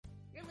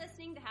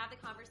to Have the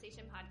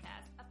Conversation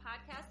podcast, a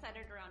podcast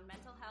centered around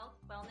mental health,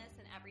 wellness,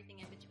 and everything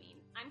in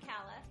between. I'm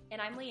Calla. And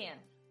I'm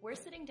Leanne. We're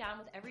sitting down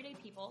with everyday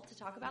people to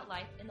talk about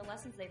life and the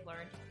lessons they've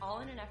learned,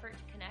 all in an effort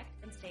to connect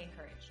and stay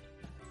encouraged.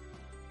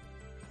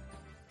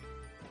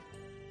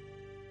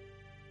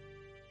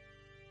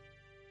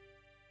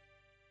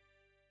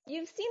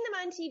 You've seen them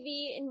on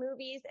TV, in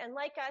movies, and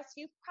like us,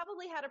 you've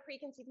probably had a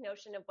preconceived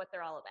notion of what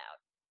they're all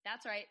about.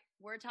 That's right.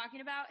 We're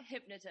talking about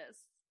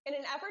hypnotists. In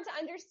an effort to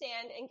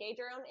understand and gauge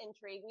our own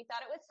intrigue, we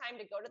thought it was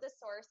time to go to the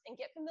source and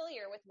get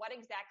familiar with what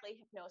exactly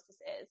hypnosis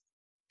is.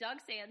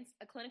 Doug Sands,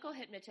 a clinical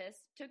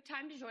hypnotist, took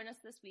time to join us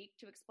this week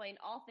to explain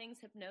all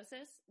things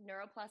hypnosis,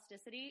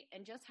 neuroplasticity,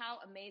 and just how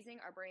amazing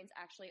our brains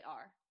actually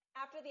are.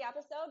 After the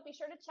episode, be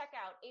sure to check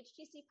out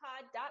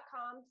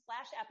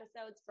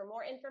htcpod.com/episodes for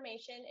more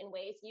information and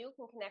ways you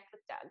can connect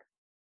with Doug.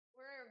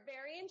 We're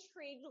very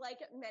intrigued,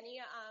 like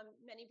many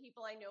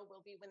people I know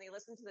will be when they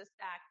listen to this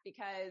back,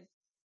 because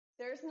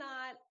there's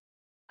not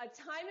a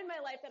time in my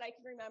life that I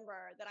can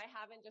remember that I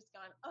haven't just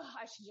gone, oh,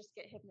 I should just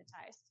get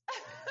hypnotized.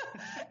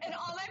 And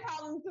all my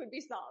problems would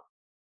be solved.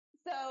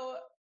 So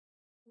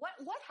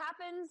what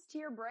happens to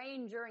your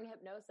brain during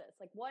hypnosis?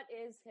 Like, what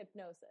is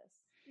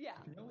hypnosis? Yeah.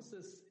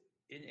 Hypnosis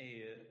in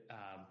a,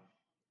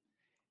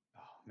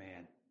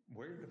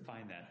 where to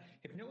find that?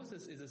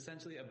 Hypnosis is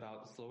essentially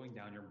about slowing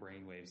down your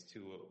brain waves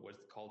to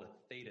what's called a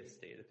theta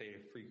state, a theta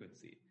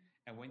frequency.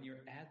 And when you're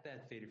at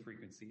that theta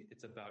frequency,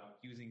 it's about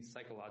using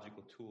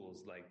psychological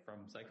tools like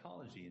from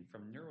psychology and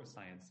from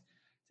neuroscience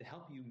to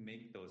help you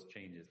make those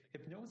changes.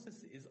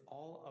 Hypnosis is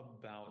all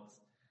about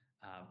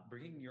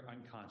bringing your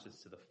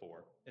unconscious to the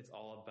fore. It's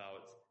all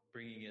about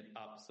bringing it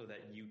up so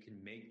that you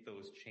can make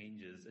those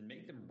changes and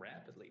make them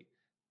rapidly.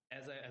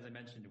 As I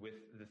mentioned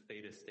with the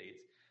theta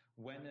states,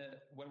 when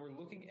we're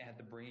looking at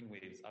the brain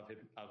waves of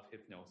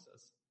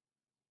hypnosis,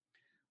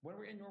 when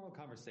we're in normal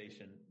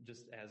conversation,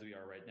 just as we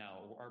are right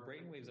now, our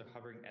brain waves are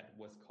hovering at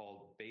what's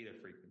called beta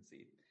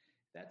frequency.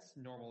 That's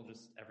normal,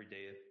 just every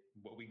day,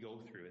 what we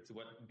go through. It's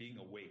what being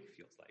awake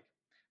feels like.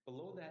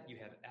 Below that, you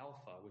have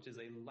alpha, which is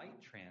a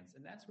light trance,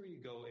 and that's where you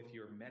go if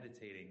you're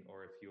meditating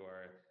or if you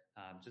are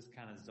just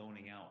kind of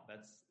zoning out.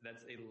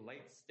 That's a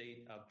light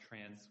state of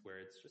trance where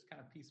it's just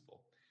kind of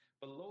peaceful.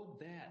 Below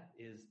that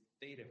is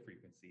theta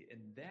frequency,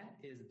 and that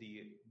is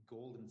the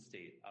golden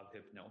state of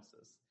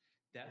hypnosis.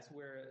 That's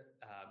where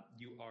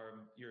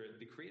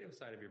the creative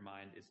side of your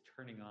mind is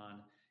turning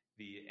on,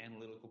 the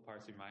analytical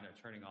parts of your mind are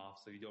turning off,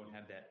 so you don't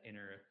have that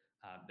inner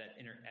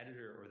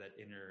editor or that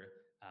inner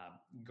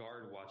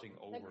guard watching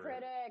over.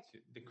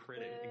 The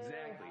critic,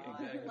 exactly.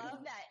 I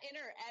love that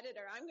inner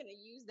editor. I'm going to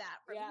use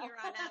that from here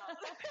on out.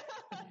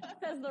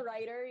 Says the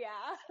writer,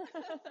 yeah.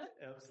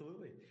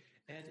 Absolutely.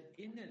 And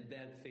in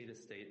that theta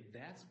state,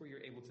 that's where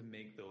you're able to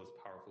make those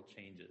powerful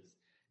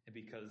changes. And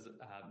because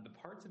the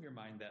parts of your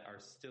mind that are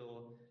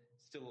still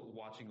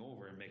watching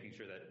over and making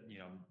sure that,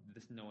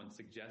 no one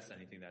suggests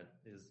anything that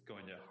is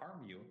going to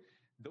harm you,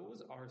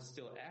 those are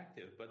still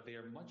active, but they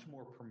are much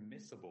more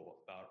permissible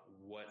about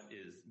what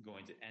is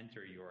going to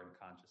enter your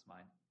unconscious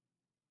mind.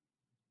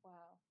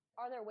 Wow.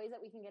 Are there ways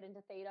that we can get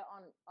into theta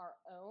on our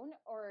own,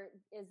 or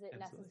is it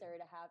necessary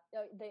to have?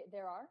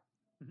 There are?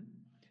 Mm-hmm.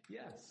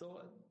 Yeah.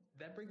 So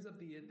that brings up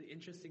the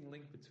interesting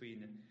link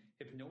between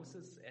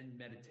hypnosis and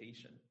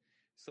meditation.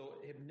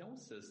 So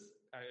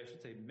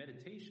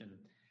meditation,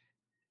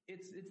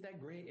 it's that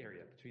gray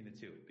area between the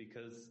two,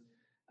 because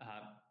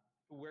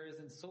whereas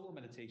in solo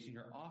meditation,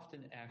 you're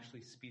often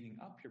actually speeding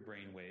up your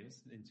brain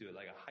waves into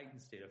like a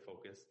heightened state of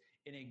focus.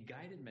 In a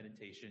guided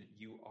meditation,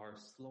 you are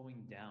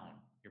slowing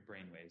down your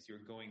brain waves.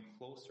 You're going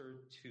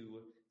closer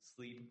to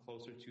sleep,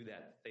 closer to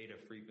that theta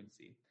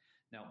frequency.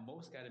 Now,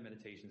 most guided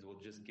meditations will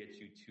just get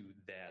you to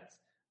that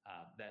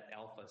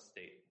alpha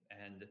state,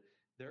 and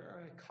there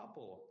are a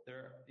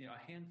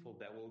handful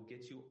that will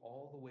get you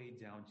all the way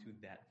down to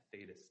that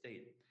theta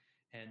state.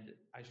 And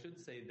I should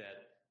say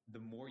that the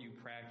more you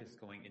practice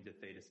going into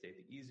theta state,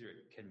 the easier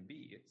it can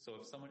be. So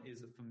if someone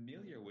is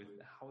familiar with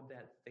how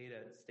that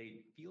theta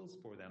state feels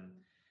for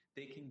them,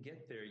 they can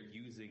get there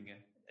using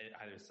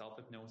either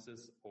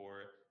self-hypnosis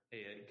or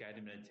a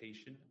guided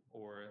meditation,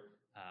 or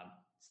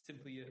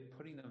simply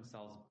putting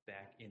themselves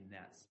back in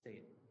that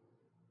state.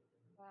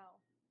 Wow.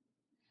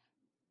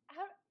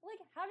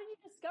 How did you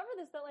discover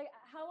this? That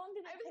how long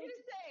did it take? I was going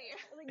to say.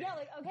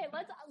 Okay,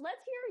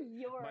 let's hear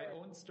your. My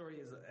own story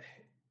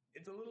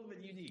it's a little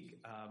bit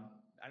unique.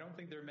 I don't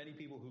think there are many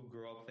people who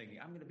grow up thinking,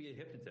 I'm going to be a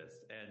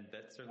hypnotist. And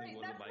that certainly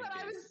wasn't my case. That's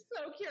what I was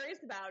so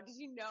curious about. Did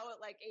you know at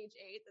age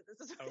 8 that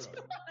this is what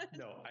you want?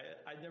 No,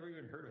 I'd never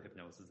even heard of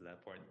hypnosis at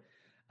that point.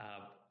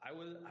 I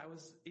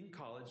was in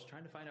college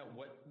trying to find out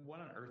what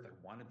on earth I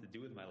wanted to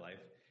do with my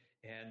life.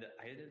 And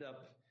I ended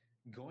up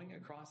going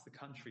across the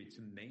country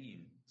to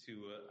Maine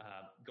to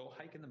go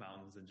hike in the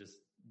mountains and just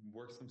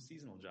work some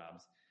seasonal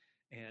jobs.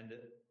 And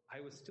I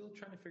was still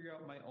trying to figure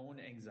out my own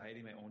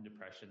anxiety, my own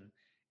depression.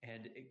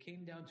 And it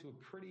came down to a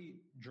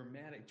pretty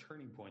dramatic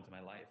turning point in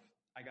my life.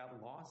 I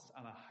got lost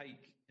on a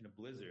hike in a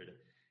blizzard.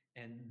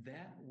 And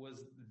that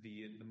was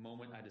the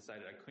moment I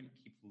decided I couldn't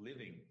keep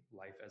living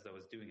life as I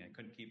was doing. I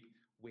couldn't keep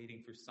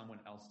waiting for for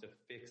someone else to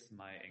fix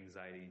my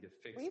anxiety, to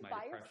fix my depression. Were you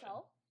by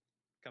yourself?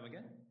 Come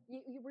again?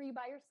 Were you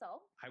by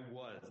yourself? I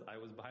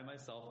was by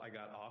myself. I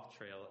got off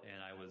trail and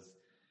I was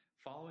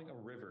following a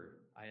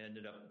river. I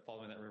ended up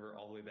following that river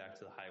all the way back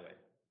to the highway.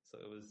 So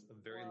it was a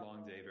very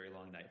long day, very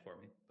long night for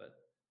me, but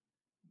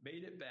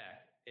made it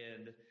back.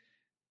 And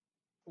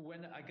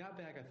when I got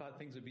back, I thought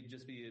things would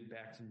just be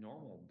back to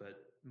normal,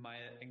 but my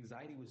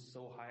anxiety was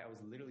so high. I was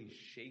literally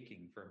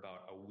shaking for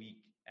about a week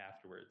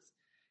afterwards.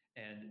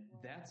 And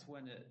that's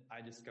when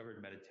I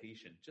discovered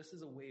meditation, just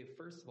as a way,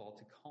 first of all,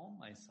 to calm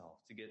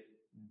myself, to get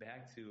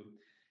back to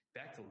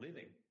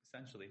living,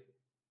 essentially.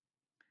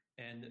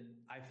 And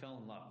I fell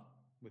in love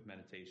with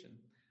meditation.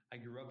 I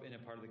grew up in a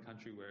part of the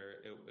country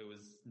where it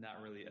was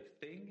not really a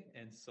thing.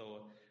 And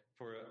so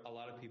for a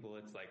lot of people,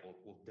 it's like,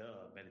 well,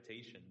 duh,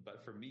 meditation.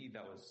 But for me,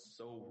 that was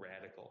so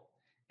radical.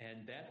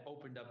 And that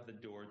opened up the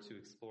door to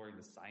exploring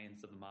the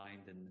science of the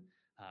mind and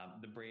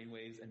the brain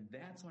waves. And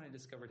that's when I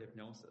discovered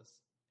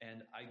hypnosis.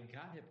 And I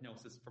got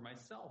hypnosis for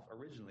myself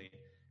originally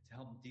to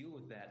help deal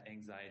with that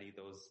anxiety,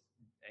 those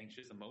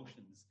anxious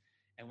emotions.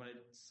 And when I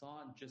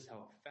saw just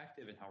how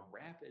effective and how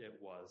rapid it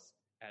was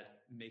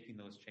at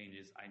making those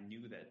changes, I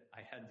knew that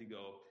I had to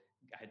go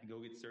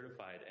get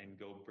certified and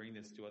go bring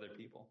this to other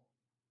people.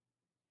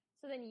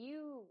 So then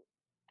you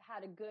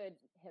had a good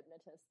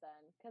hypnotist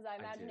then, because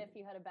I imagine if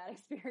you had a bad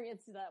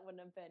experience, that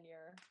wouldn't have been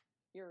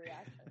your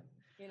reaction.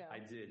 I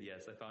did,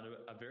 yes. I found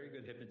a very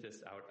good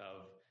hypnotist out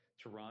of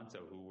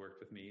Toronto who worked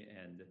with me,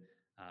 and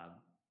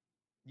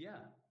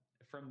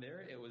from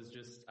there it was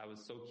just, I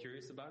was so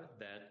curious about it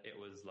that it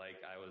was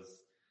like I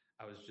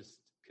was just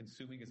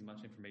consuming as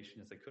much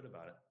information as I could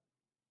about it.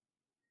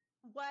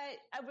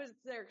 Was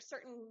there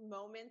certain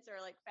moments or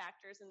like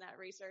factors in that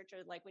research,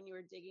 or like when you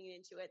were digging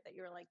into it, that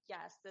you were like,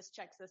 yes, this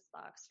checks this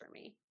box for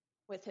me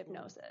with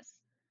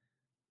hypnosis?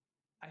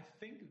 I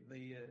think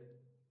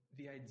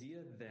the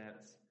idea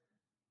that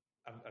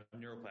of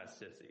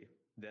neuroplasticity,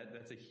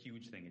 that's a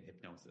huge thing in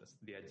hypnosis.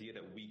 The idea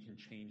that we can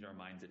change our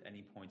minds at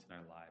any point in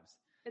our lives.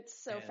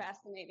 It's so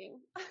fascinating.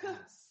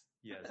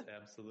 Yes,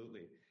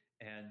 absolutely.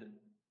 And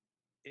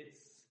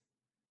it's,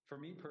 for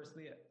me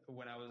personally,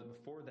 when I was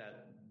before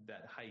that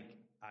hike,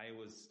 I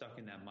was stuck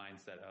in that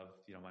mindset of,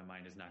 my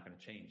mind is not going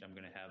to change. I'm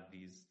going to have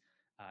these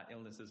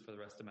illnesses for the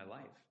rest of my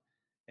life.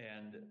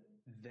 And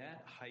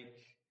that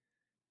hike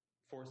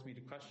forced me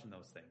to question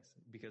those things,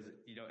 because,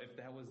 if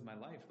that was my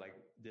life, like,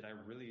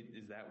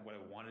 is that what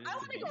I wanted it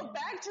to be? I want to go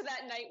back to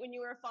that night when you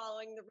were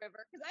following the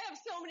river, because I have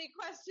so many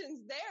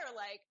questions there.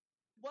 Like,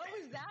 what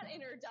was that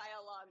inner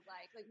dialogue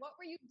like? Like, what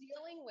were you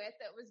dealing with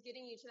that was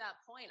getting you to that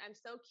point? I'm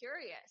so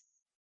curious.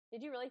 Did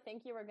you really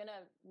think you were going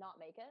to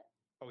not make it?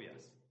 Oh,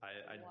 yes.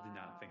 I did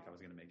not think I was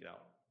going to make it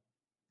out.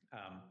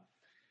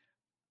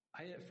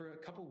 For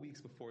a couple of weeks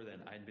before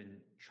then, I'd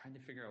been trying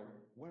to figure out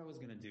what I was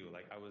going to do.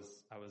 Like, I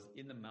was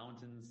in the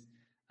mountains,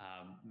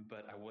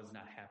 but I was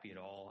not happy at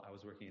all. I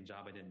was working a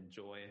job I didn't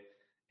enjoy,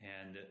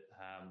 and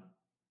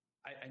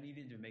I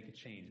needed to make a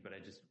change, but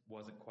I just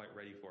wasn't quite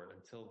ready for it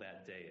until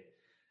that day.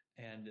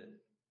 And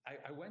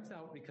I went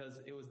out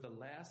because it was my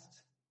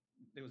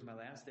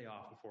last day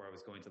off before I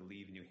was going to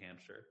leave New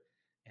Hampshire.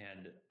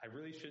 And I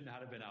really should not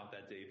have been out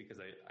that day, because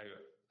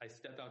I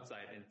stepped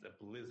outside and it's a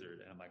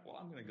blizzard, and I'm like, well,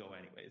 I'm going to go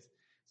anyways.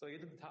 So I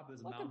get to the top of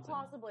this mountain. What could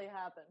possibly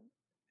happen?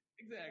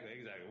 Exactly.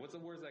 What's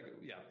the worst?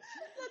 Yeah.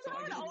 That's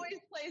how it always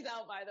plays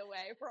out, by the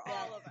way, for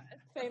all of us.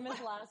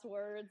 Famous last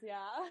words,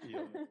 yeah.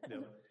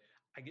 Yep.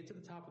 I get to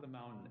the top of the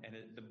mountain, and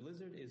the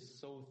blizzard is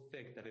so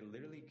thick that I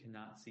literally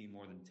cannot see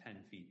more than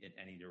 10 feet in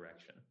any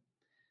direction.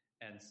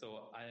 And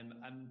so I'm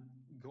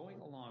going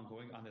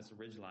on this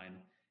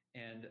ridgeline,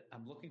 and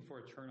I'm looking for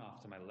a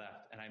turnoff to my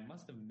left, and I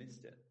must have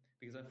missed it,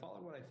 because I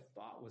followed what I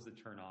thought was the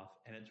turnoff,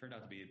 and it turned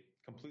out to be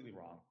completely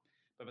wrong.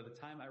 But by the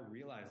time I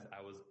realized I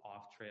was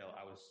off trail,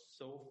 I was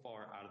so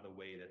far out of the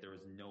way that there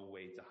was no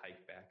way to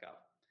hike back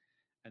up.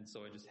 And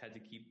so I just had to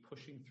keep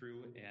pushing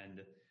through,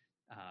 and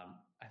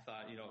I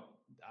thought,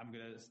 I'm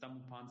going to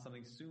stumble upon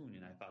something soon.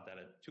 And I thought that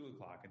at 2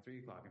 o'clock and 3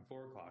 o'clock and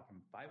 4 o'clock and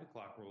 5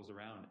 o'clock rolls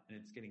around, and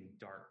it's getting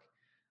dark.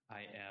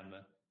 I am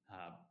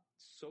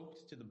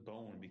soaked to the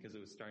bone because it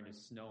was starting to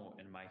snow,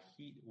 and my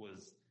heat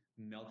was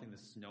melting the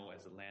snow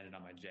as it landed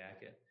on my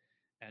jacket.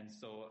 And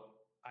so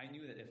I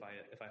knew that if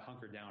I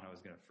hunkered down, I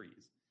was going to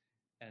freeze.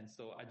 And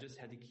so I just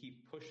had to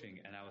keep pushing,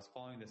 and I was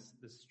following this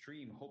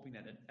stream, hoping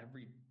that at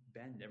every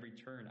bend, every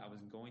turn, I was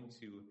going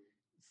to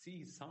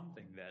see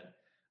something that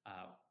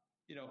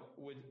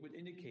would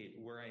indicate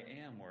where I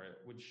am, or it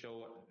would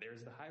show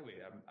there's the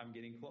highway. I'm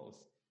getting close.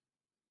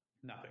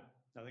 Nothing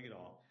at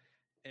all.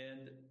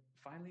 And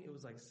finally, it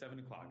was like 7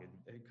 o'clock.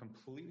 It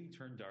completely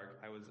turned dark.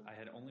 I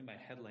had only my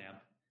headlamp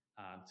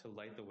to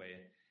light the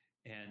way.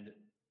 And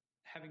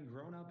having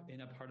grown up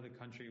in a part of the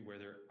country where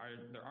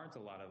there aren't a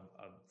lot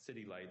of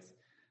city lights,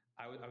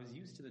 I was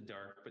used to the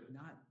dark, but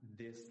not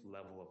this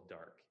level of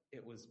dark.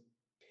 It was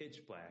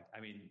pitch black.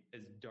 I mean,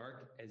 as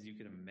dark as you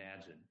can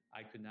imagine.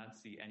 I could not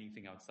see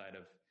anything outside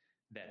of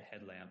that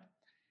headlamp.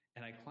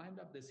 And I climbed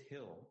up this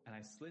hill, and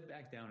I slid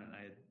back down, and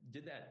I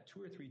did that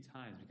 2 or 3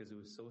 times because it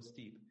was so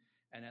steep.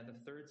 And at the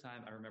third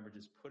time, I remember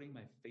just putting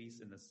my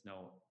face in the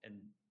snow and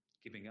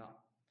giving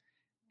up.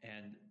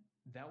 And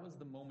that was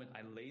the moment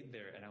I laid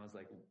there and I was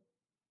like,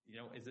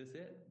 is this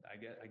it?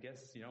 I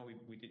guess,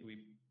 we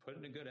put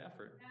in a good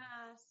effort.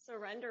 Yeah.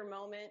 Surrender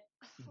moment.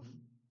 Mm-hmm.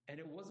 And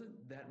it wasn't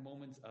that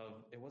moment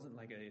it wasn't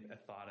like a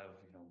thought of,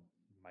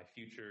 my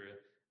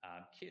future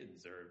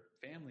kids or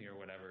family or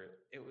whatever.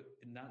 It was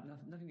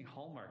nothing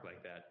hallmark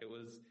like that. It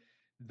was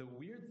the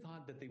weird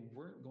thought that they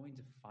weren't going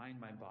to find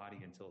my body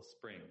until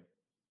spring.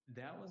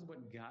 That was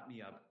what got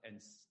me up and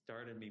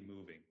started me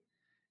moving.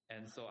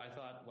 And so I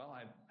thought, well,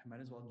 I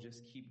might as well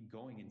just keep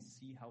going and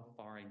see how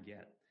far I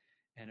get.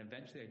 And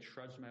eventually I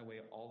trudged my way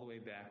all the way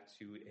back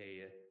to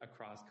a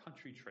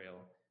cross-country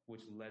trail,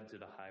 which led to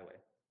the highway.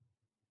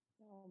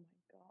 Oh my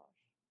gosh.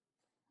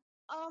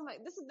 Oh my,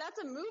 that's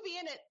a movie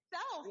in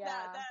itself,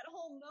 yeah. that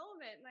whole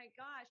moment. My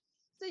gosh.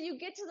 So you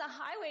get to the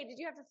highway. Did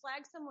you have to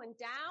flag someone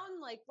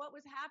down? Like, what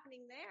was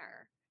happening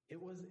there?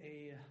 It was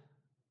a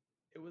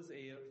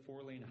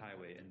 4-lane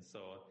highway. And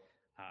so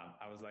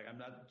I was like, I'm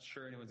not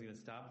sure anyone's going to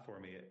stop for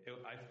me.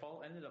 I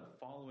ended up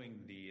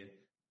following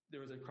there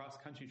was a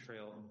cross-country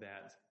trail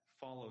that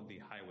followed the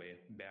highway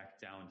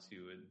back down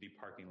to the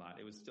parking lot.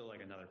 It was still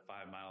like another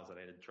 5 miles that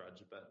I had to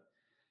trudge. But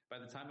by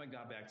the time I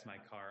got back to my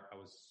car, I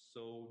was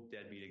so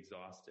deadbeat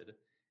exhausted.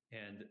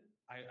 And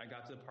I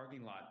got to the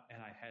parking lot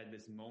and I had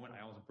this moment.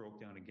 I almost broke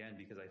down again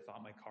because I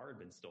thought my car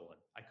had been stolen.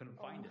 I couldn't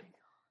find it.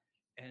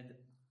 Gosh. And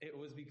it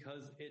was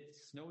because it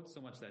snowed so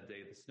much that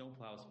day. The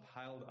snowplows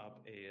piled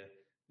up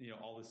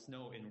all the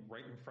snow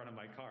right in front of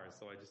my car.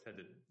 So I just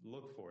had to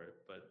look for it.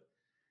 But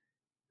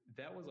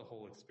that was a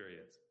whole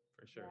experience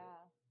for sure.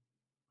 Yeah.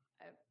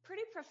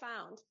 Pretty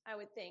profound, I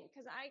would think,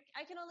 because I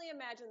can only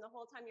imagine the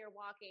whole time you're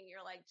walking,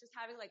 you're like just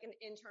having like an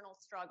internal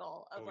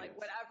struggle of yes.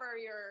 whatever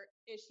your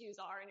issues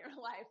are in your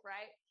life,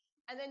 right?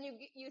 And then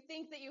you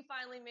think that you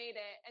finally made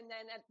it, and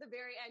then at the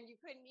very end you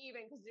couldn't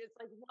even because it's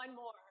like one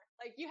more,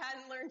 like you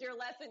hadn't learned your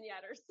lesson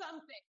yet or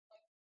something.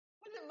 Like,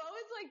 was it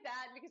moments like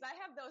that? Because I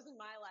have those in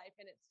my life,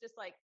 and it's just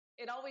like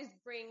it always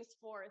brings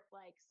forth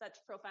like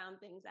such profound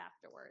things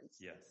afterwards.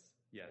 Yes,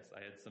 I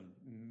had some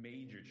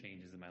major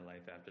changes in my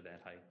life after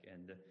that hike,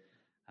 and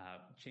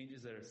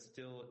changes that are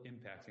still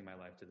impacting my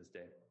life to this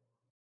day.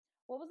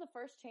 What was the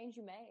first change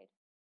you made?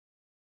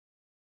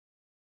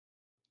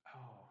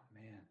 Oh,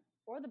 man.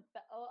 Or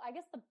I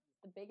guess the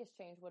biggest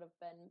change would have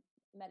been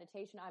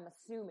meditation, I'm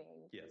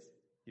assuming. Yes.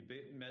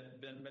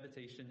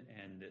 Meditation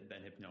and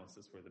then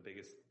hypnosis were the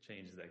biggest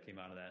changes that came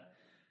out of that.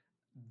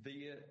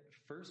 The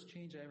first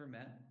change I ever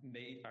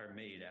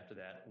made after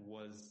that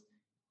was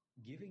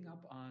giving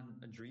up on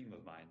a dream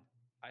of mine.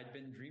 I'd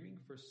been dreaming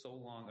for so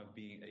long of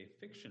being a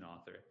fiction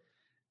author,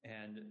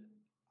 and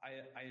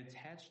I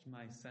attached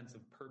my sense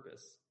of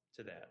purpose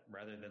to that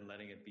rather than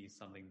letting it be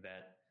something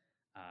that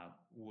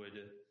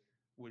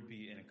would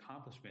be an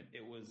accomplishment.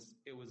 It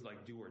was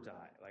like do or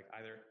die. Like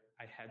either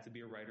I had to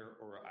be a writer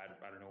or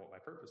I don't know what my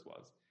purpose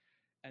was.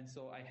 And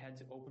so I had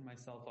to open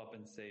myself up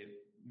and say,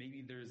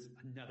 maybe there's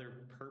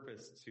another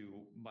purpose to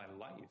my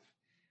life.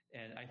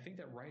 And I think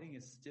that writing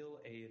is still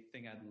a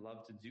thing I'd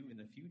love to do in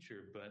the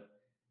future, but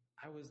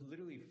I was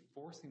literally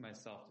forcing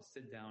myself to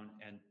sit down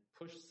and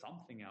push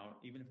something out,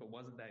 even if it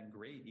wasn't that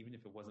great, even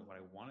if it wasn't what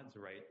I wanted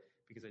to write,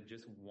 because I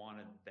just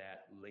wanted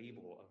that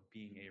label of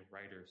being a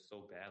writer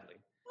so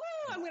badly.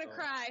 Oh, I'm going to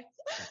cry.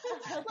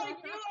 Like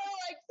you are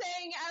like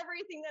saying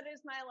everything that is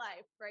my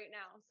life right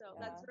now. So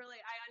that's really,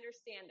 I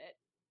understand it.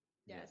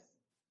 Yes.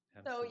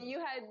 So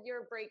you had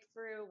your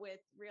breakthrough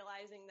with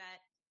realizing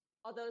that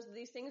although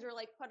these things were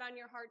like put on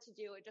your heart to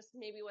do, it just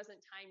maybe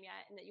wasn't time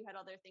yet, and that you had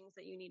other things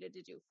that you needed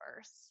to do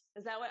first.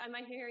 Is that am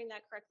I hearing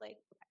that correctly?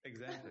 Okay.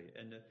 Exactly.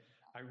 And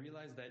I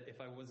realized that if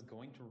I was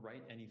going to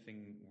write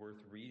anything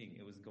worth reading,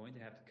 it was going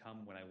to have to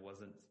come when I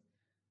wasn't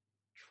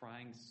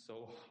trying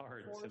so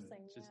hard to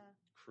just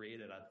create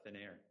it out of thin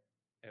air.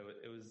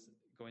 It was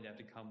going to have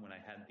to come when I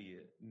had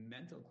the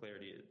mental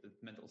clarity, the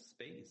mental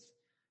space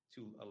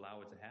to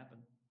allow it to happen.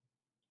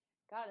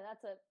 God,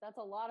 that's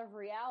a lot of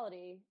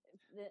reality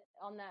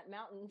on that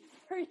mountain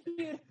for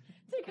you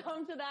to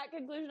come to that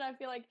conclusion. I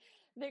feel like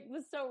it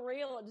was so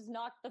real, it just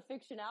knocked the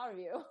fiction out of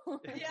you.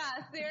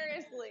 Yeah,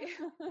 seriously.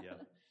 Yeah.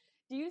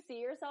 Do you see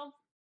yourself?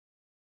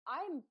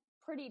 I'm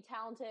pretty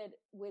talented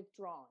with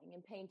drawing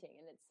and painting,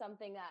 and it's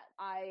something that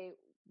I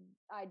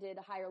did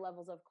higher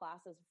levels of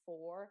classes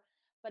for,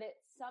 but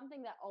it's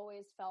something that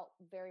always felt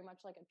very much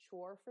like a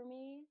chore for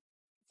me.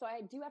 So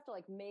I do have to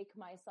like make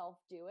myself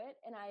do it,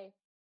 and I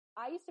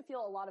used to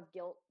feel a lot of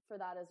guilt for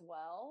that as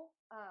well.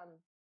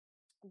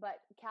 But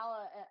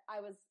Calla,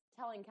 I was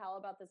telling Calla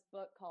about this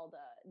book called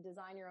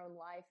Design Your Own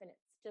Life, and it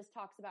just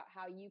talks about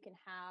how you can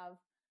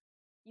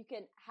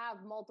have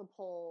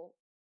multiple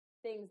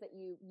things that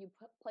you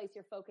place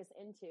your focus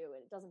into,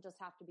 and it doesn't just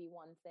have to be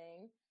one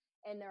thing.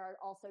 And there are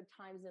also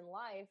times in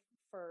life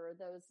for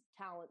those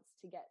talents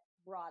to get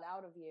brought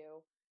out of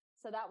you.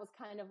 So that was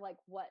kind of like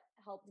what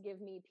helped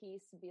give me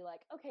peace to be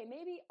like, okay,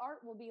 maybe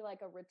art will be like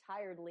a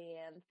retired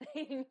Leanne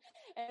thing.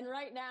 And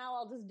right now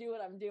I'll just do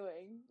what I'm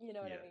doing. You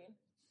know what I mean?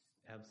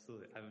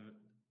 Absolutely.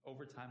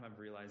 over time, I've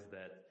realized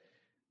that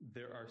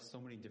there are so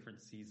many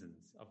different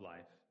seasons of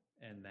life,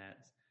 and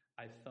that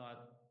I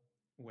thought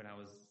when I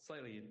was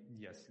slightly,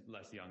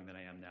 less young than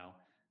I am now,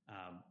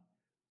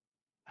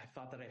 I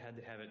thought that I had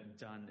to have it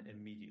done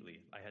immediately.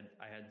 I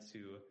had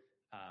to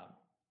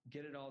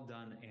get it all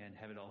done and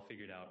have it all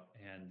figured out.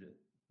 And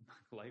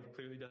life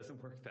clearly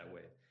doesn't work that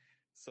way.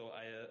 So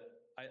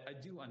I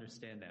do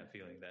understand that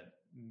feeling that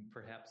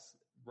perhaps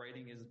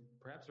writing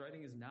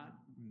is not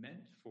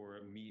meant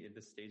for me at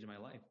this stage of my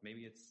life.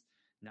 Maybe it's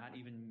not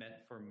even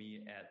meant for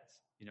me at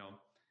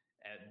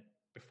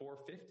before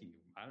 50.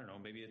 I don't know.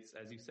 Maybe it's,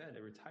 as you said,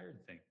 a retired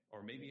thing.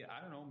 Or maybe,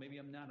 I don't know, maybe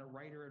I'm not a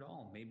writer at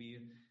all. Maybe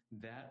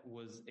that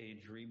was a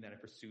dream that I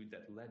pursued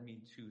that led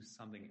me to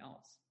something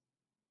else.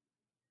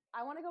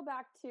 I want to go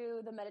back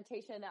to the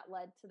meditation that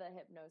led to the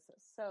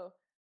hypnosis. So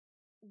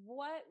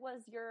what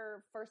was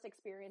your first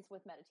experience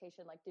with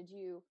meditation? Like, did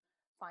you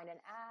find an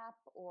app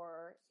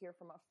or hear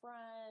from a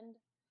friend?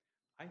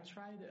 I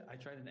tried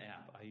an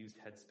app. I used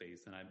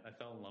Headspace, and I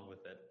fell in love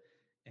with it.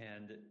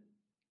 And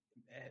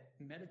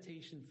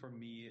meditation for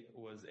me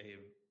was a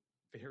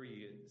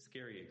very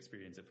scary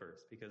experience at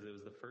first, because it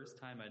was the first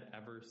time I'd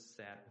ever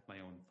sat with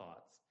my own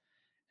thoughts.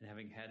 And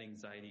having had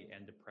anxiety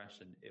and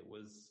depression, it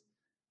was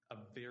a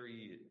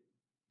very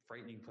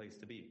frightening place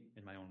to be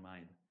in my own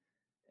mind.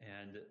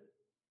 And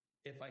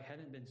if I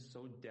hadn't been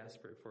so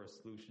desperate for a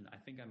solution, I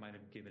think I might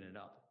have given it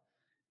up.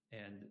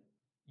 And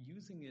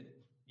using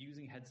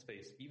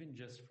Headspace, even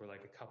just for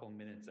like a couple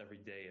minutes every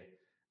day,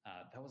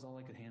 that was all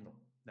I could handle.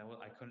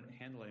 I couldn't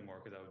handle anymore,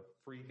 because I would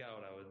freak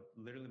out.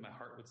 My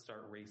heart would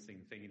start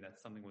racing, thinking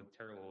that something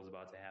terrible was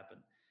about to happen.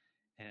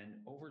 And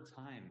over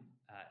time,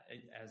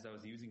 as I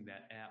was using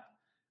that app,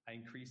 I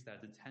increased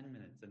that to 10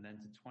 minutes and then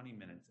to 20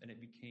 minutes. And it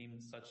became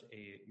such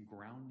a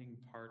grounding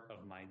part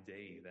of my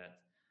day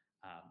that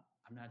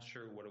I'm not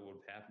sure what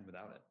would have happened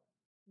without it.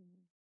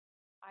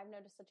 I've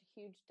noticed such a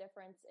huge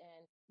difference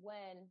in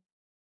when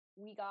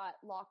we got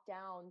locked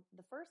down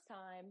the first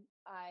time.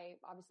 I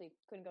obviously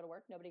couldn't go to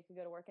work. Nobody could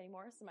go to work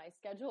anymore. So my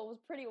schedule was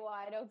pretty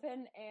wide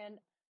open.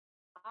 And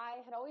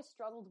I had always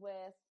struggled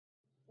with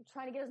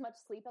trying to get as much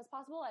sleep as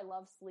possible. I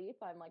love sleep.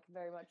 I'm like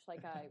very much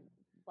like I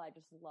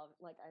just love,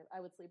 like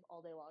I would sleep all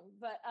day long.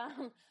 But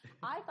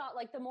I thought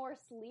like the more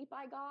sleep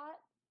I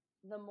got,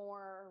 the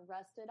more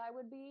rested I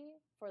would be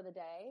for the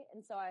day.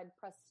 And so I'd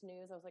press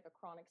snooze. I was like a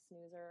chronic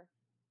snoozer.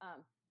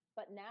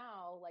 But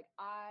now, like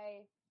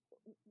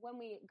when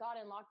we got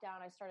in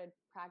lockdown, I started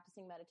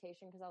practicing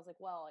meditation, because I was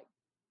like, well, like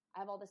I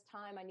have all this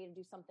time. I need to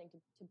do something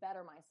to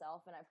better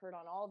myself. And I've heard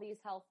on all these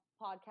health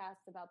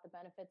podcasts about the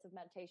benefits of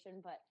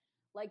meditation. But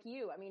like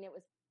you, I mean, it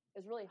was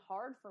really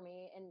hard for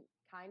me and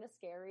kind of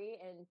scary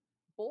and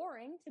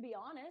boring, to be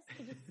honest,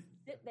 to just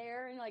sit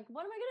there and like,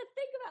 what am I going to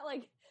think about?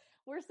 Like,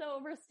 we're so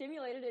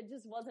overstimulated. It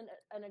just wasn't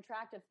an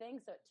attractive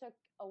thing. So it took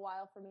a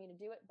while for me to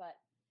do it. But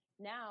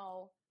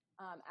now,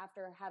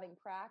 after having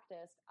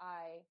practiced,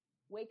 I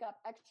wake up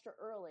extra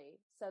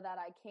early so that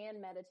I can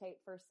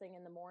meditate first thing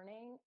in the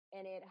morning.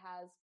 And it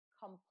has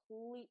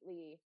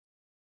completely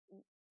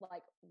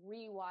like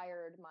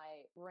rewired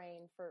my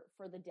brain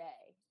for the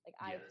day. Like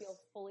I feel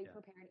fully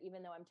prepared,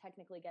 even though I'm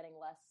technically getting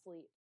less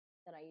sleep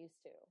than I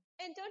used to.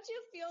 And don't you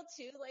feel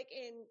too, like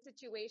in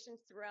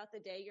situations throughout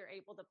the day, you're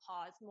able to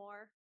pause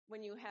more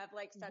when you have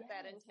like set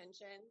that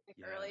intention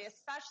early,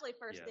 especially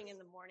first thing in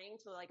the morning,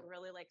 to like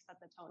really like set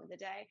the tone of the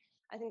day.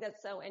 I think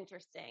that's so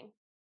interesting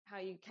how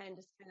you can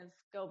just kind of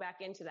go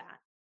back into that.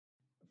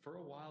 For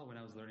a while, when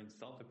I was learning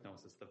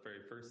self-hypnosis the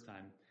very first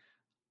time,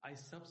 I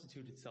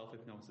substituted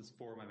self-hypnosis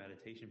for my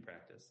meditation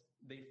practice.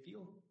 They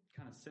feel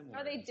kind of similar.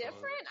 Are they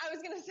different? I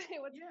was going to say,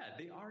 yeah,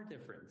 they are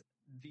different.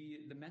 The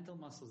mental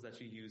muscles that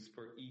you use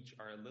for each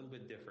are a little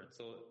bit different.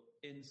 So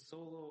in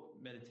solo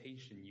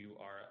meditation, you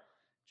are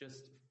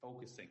just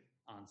focusing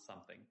on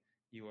something.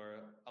 You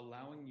are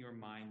allowing your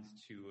mind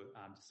to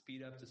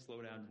speed up, to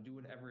slow down, to do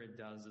whatever it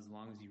does, as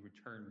long as you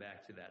return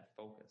back to that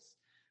focus.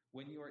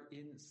 When you are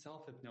in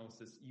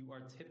self-hypnosis, you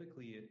are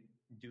typically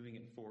doing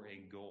it for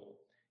a goal.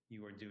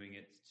 You are doing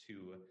it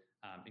to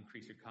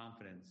increase your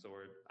confidence,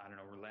 or, I don't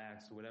know,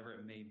 relax, or whatever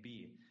it may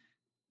be.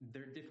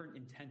 There are different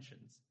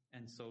intentions.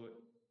 And so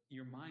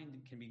your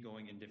mind can be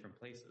going in different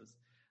places.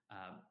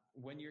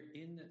 When you're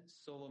in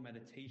solo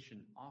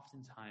meditation,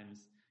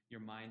 oftentimes your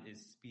mind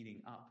is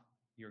speeding up.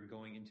 You're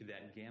going into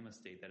that gamma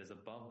state that is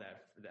above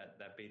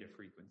that beta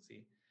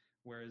frequency.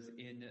 Whereas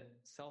in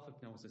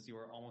self-hypnosis, you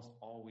are almost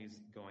always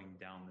going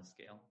down the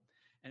scale.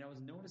 And I was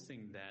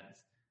noticing that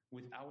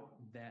without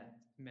that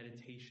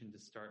meditation to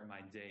start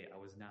my day, I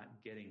was not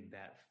getting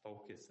that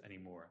focus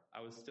anymore.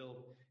 I was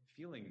still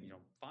feeling,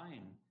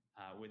 fine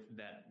with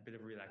that bit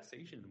of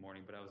relaxation in the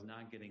morning, but I was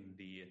not getting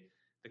the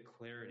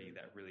clarity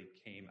that really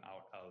came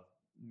out of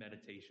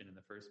meditation in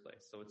the first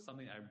place. So it's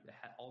something I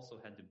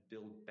also had to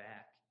build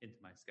back into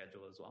my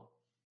schedule as well.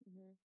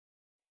 Mm-hmm.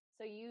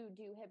 So you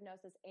do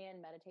hypnosis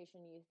and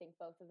meditation. You think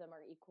both of them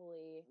are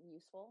equally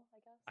useful, I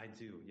guess? I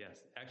do,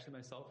 yes.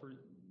 Actually,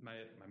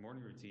 my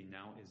morning routine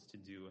now is to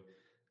do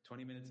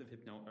 20 minutes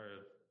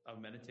of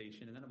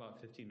meditation and then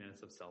about 15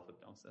 minutes of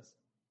self-hypnosis.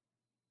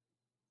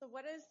 So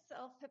what is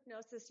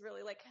self-hypnosis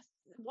really like?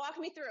 Walk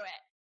me through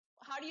it.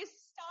 How do you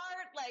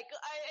start? Like,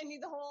 I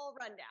need the whole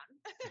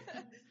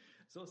rundown.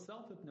 So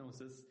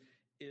self-hypnosis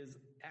is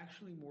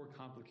actually more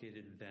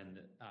complicated than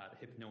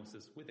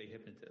hypnosis with a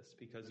hypnotist,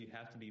 because you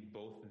have to be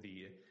both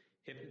the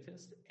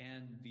hypnotist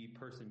and the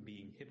person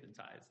being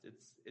hypnotized.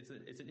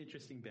 It's an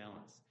interesting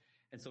balance.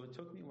 And so it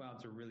took me a while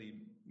to really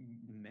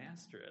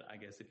master it, I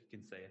guess, if you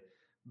can say it.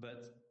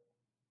 But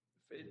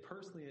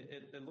personally,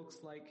 it looks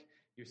like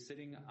you're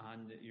sitting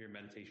on your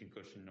meditation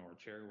cushion or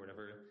chair or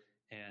whatever,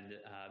 and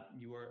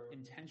you are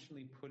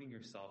intentionally putting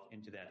yourself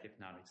into that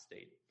hypnotic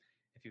state.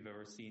 If you've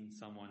ever seen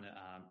someone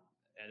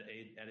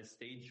at a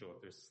stage show,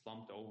 if they're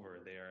slumped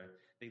over,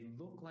 they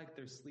look like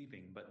they're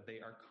sleeping, but they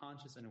are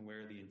conscious and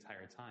aware the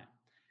entire time.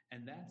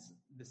 And that's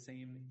the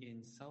same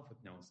in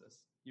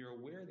self-hypnosis. You're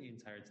aware the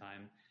entire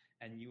time,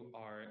 and you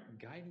are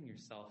guiding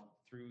yourself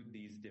through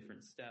these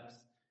different steps,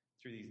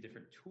 through these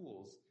different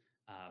tools,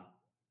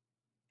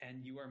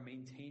 and you are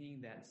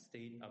maintaining that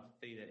state of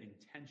theta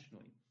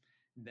intentionally.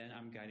 Then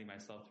I'm guiding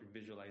myself through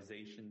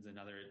visualizations and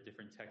other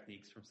different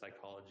techniques from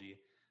psychology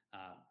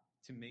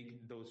to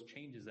make those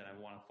changes that I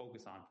want to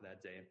focus on for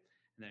that day.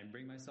 And then I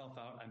bring myself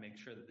out, I make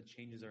sure that the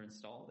changes are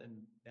installed,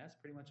 and that's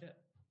pretty much it.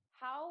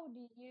 How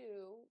do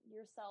you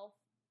yourself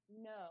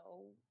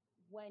know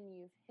when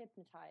you've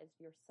hypnotized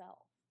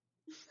yourself?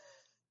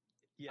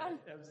 Yeah,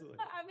 absolutely.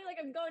 I feel like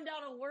I'm going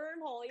down a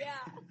wormhole.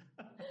 Yeah.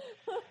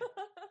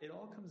 It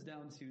all comes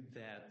down to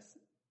that,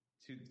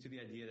 to the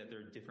idea that there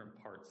are different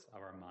parts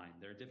of our mind.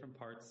 There are different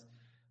parts.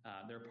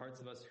 There are parts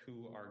of us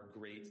who are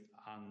great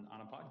on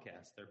a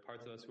podcast. There are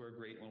parts of us who are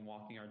great when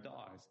walking our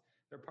dogs.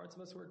 There are parts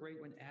of us who are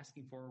great when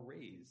asking for a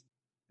raise.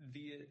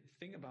 The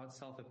thing about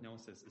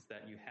self-hypnosis is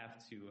that you have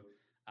to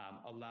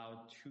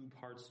allow two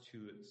parts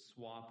to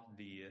swap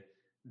the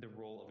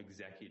role of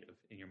executive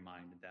in your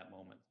mind at that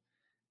moment.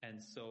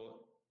 And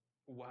so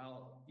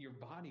while your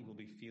body will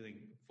be feeling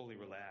fully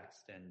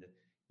relaxed and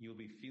you'll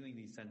be feeling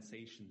these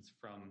sensations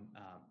from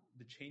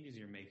the changes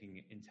you're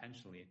making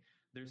intentionally,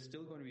 there's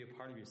still going to be a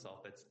part of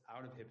yourself that's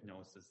out of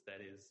hypnosis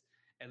that is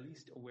at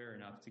least aware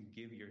enough to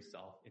give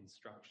yourself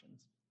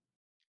instructions.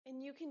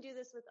 And you can do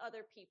this with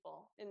other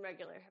people in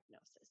regular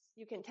hypnosis.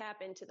 You can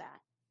tap into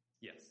that.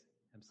 Yes,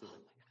 absolutely.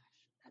 Oh my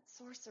gosh, that's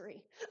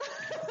sorcery.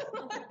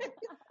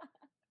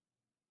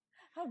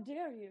 How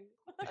dare you?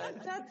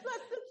 That's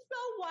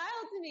so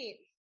wild to me.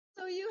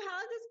 So you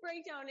have this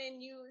breakdown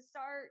and you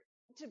start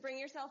to bring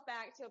yourself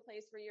back to a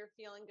place where you're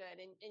feeling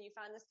good, and you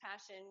found this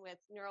passion with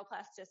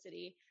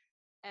neuroplasticity,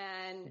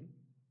 and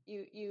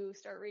you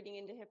start reading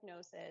into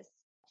hypnosis.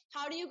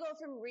 How do you go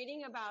from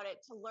reading about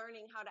it to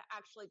learning how to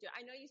actually do it?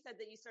 I know you said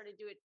that you started to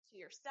do it to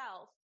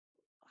yourself.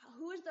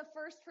 Who was the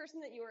first person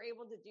that you were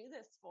able to do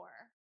this for?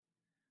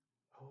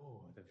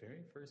 Oh, the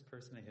very first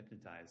person I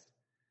hypnotized.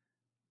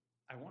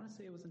 I want to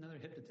say it was another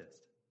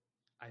hypnotist.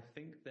 I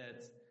think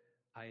that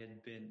I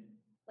had been...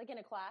 Like in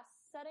a class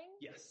setting?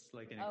 Yes,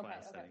 like in a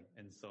class setting.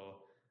 And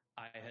so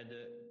I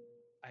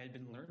had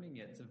been learning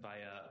it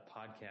via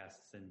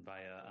podcasts and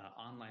via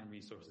online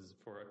resources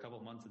for a couple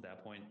of months at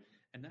that point.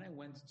 And then I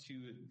went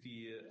to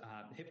the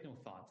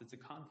HypnoThoughts. It's a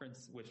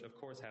conference which, of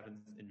course,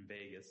 happens in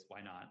Vegas. Why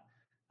not?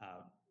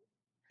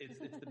 It's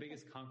the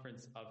biggest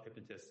conference of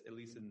hypnotists, at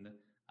least in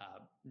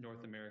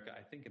North America,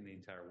 I think in the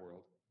entire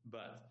world.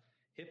 But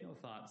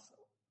HypnoThoughts...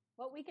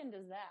 What weekend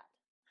is that?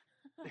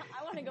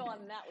 I want to go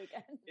on that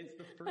weekend. It's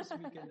the first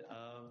weekend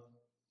of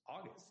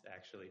August,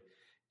 actually.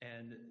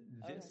 And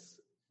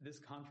this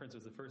conference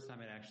was the first time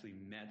I'd actually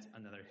met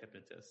another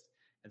hypnotist.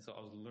 And so I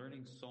was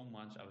learning so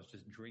much. I was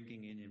just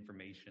drinking in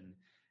information.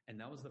 And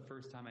that was the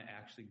first time I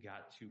actually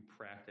got to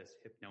practice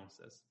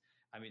hypnosis.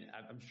 I mean,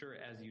 I'm sure,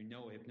 as you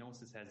know,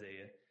 hypnosis has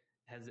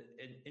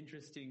an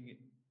interesting...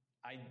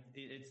 I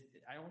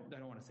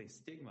don't want to say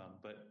stigma,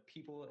 but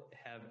people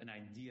have an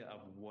idea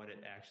of what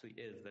it actually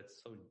is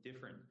that's so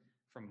different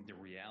from the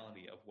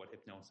reality of what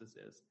hypnosis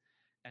is.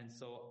 And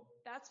so...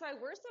 That's why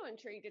we're so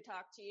intrigued to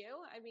talk to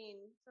you. I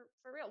mean,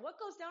 for real, what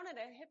goes down at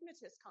a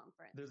hypnotist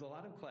conference? There's a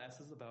lot of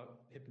classes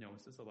about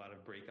hypnosis, a lot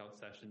of breakout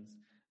sessions.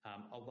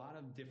 A lot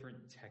of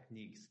different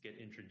techniques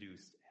get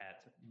introduced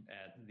at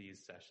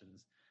these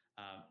sessions.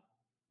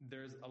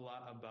 There's a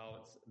lot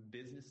about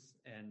business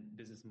and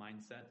business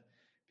mindset,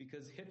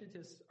 because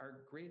hypnotists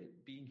are great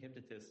at being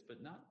hypnotists,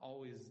 but not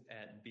always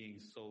at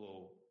being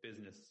solo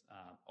business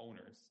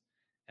owners.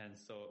 And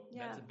so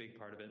that's a big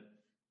part of it.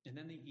 And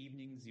then the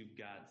evenings, you've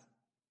got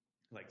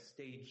like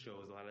stage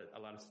shows. A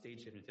lot of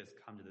stage hypnotists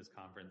come to this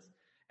conference,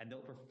 and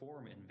they'll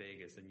perform in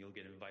Vegas, and you'll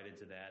get invited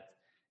to that.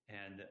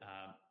 And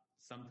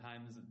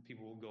sometimes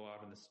people will go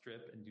out on the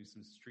Strip and do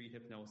some street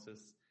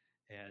hypnosis.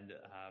 And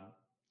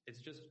it's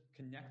just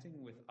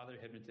connecting with other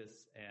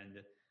hypnotists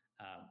and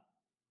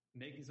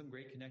making some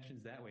great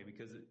connections that way,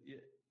 because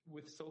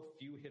with so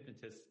few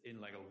hypnotists in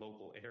like a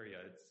local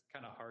area, it's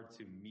kind of hard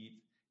to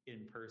meet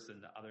in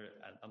person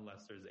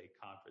unless there's a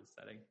conference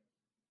setting.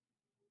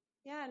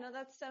 Yeah, no,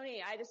 that's so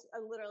neat. I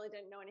literally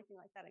didn't know anything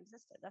like that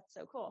existed. That's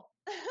so cool.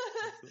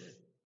 Absolutely.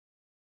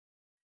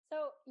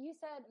 So you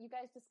said you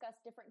guys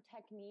discussed different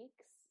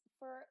techniques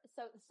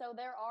So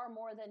there are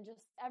more than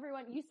just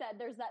everyone. You said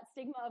there's that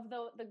stigma of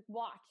the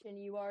watch and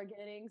you are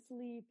getting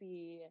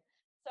sleepy.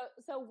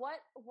 So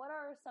what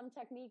are some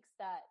techniques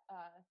that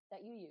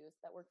you use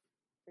that work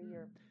for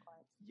your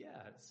clients?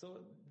 Yeah.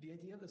 So the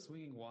idea of the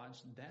swinging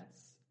watch,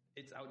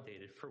 it's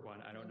outdated for one.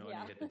 I don't know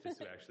any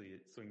hypnotist who actually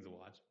swings a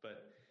watch,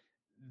 but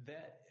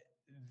that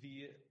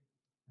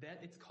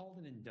it's called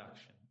an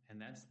induction,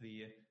 and that's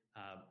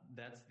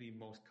the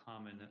most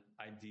common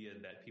idea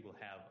that people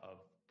have of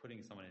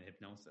putting someone in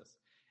hypnosis.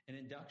 An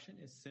induction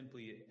is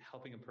simply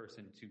helping a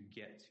person to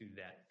get to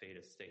that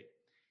theta state.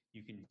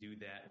 You can do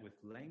that with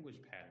language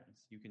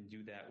patterns. You can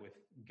do that with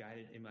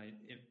guided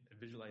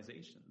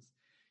visualizations.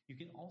 You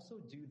can also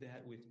do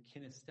that with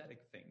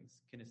kinesthetic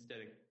things,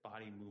 kinesthetic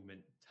body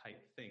movement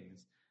type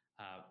things.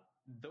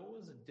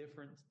 Those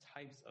different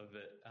types of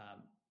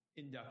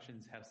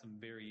inductions have some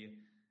very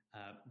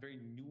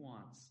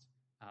nuanced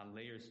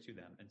layers to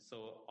them. And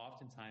so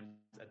oftentimes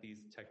at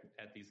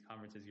these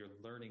conferences, you're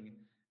learning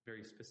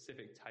very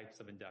specific types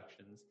of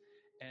inductions.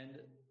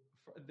 And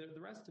the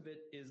rest of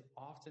it is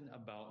often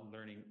about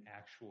learning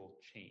actual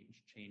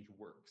change. Change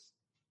works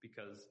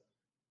because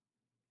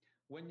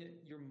when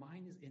your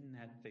mind is in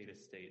that theta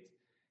state,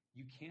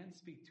 you can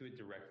speak to it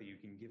directly. You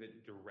can give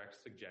it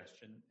direct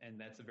suggestion, and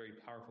that's a very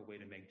powerful way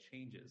to make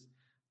changes.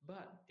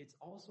 But it's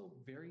also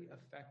very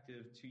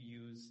effective to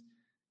use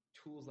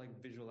tools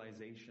like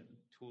visualization,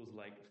 tools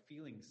like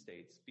feeling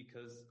states,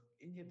 because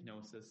in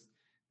hypnosis,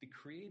 the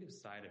creative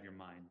side of your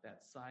mind,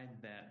 that side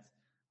that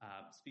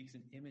speaks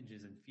in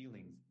images and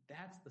feelings,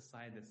 that's the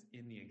side that's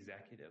in the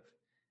executive.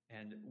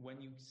 And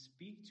when you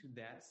speak to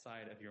that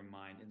side of your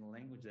mind in a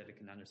language that it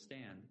can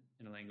understand,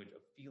 in a language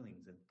of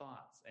feelings and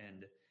thoughts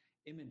and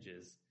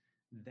images,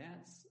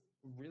 that's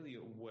really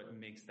what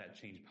makes that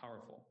change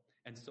powerful.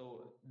 And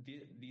so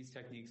these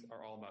techniques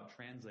are all about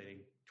translating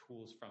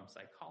tools from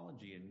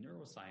psychology and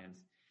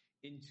neuroscience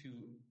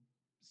into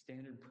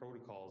standard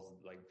protocols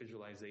like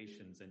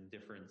visualizations and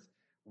different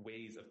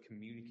ways of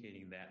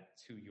communicating that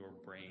to your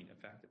brain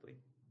effectively.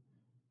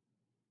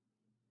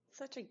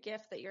 Such a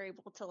gift that you're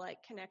able to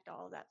connect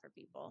all of that for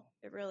people.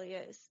 It really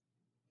is.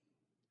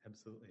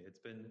 Absolutely. It's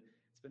been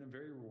a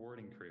very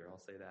rewarding career, I'll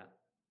say that.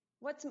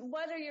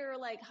 What are your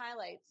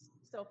highlights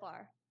so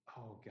far?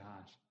 Oh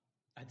gosh.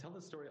 I tell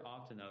the story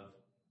often of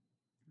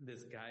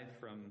this guy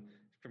from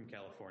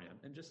California,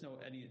 and just know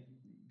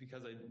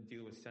because I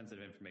deal with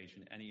sensitive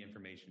information, any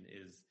information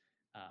is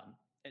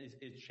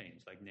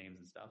changed, like names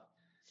and stuff.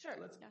 Sure.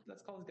 So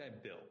let's call this guy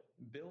Bill.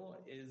 Bill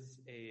is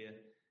a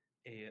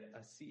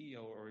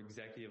CEO or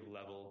executive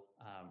level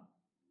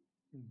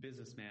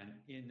businessman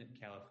in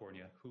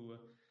California who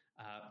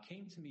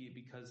came to me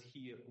because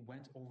he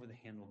went over the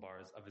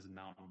handlebars of his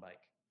mountain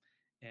bike,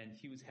 and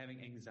he was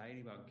having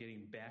anxiety about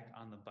getting back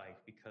on the bike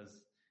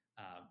because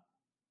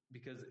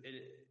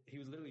he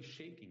was literally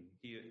shaking.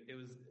 It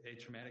was a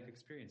traumatic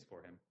experience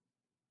for him.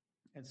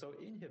 And so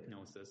in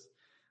hypnosis,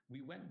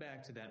 we went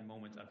back to that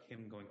moment of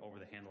him going over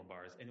the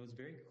handlebars, and it was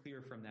very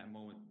clear from that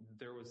moment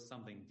there was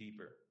something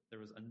deeper. There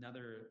was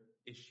another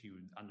issue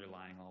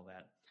underlying all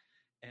that.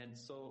 And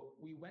so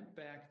we went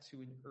back to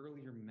an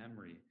earlier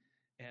memory,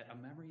 a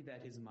memory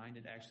that his mind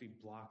had actually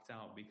blocked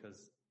out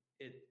because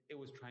it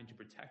was trying to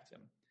protect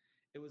him.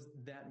 It was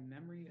that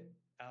memory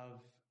of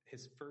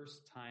his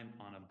first time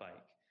on a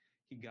bike.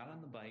 He got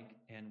on the bike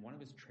and one of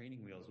his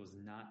training wheels was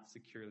not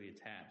securely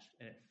attached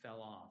and it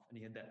fell off. And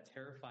he had that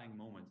terrifying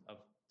moment of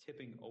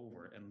tipping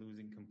over and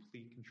losing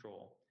complete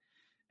control.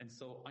 And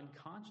so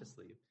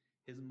unconsciously,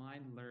 his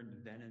mind learned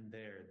then and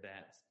there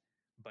that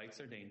bikes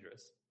are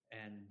dangerous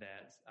and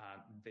that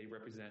they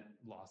represent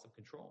loss of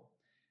control.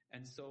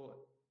 And so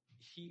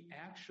he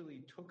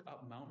actually took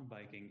up mountain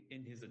biking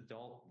in his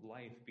adult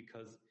life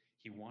because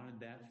he wanted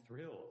that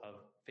thrill of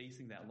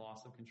facing that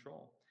loss of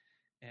control.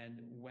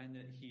 And when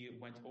he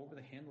went over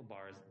the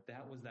handlebars,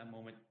 that was that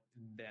moment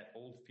that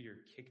old fear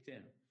kicked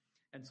in.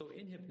 And so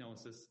in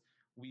hypnosis,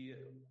 we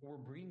were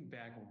bringing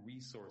back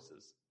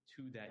resources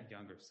to that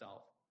younger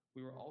self.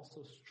 We were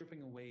also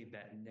stripping away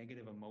that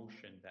negative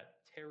emotion, that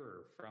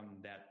terror from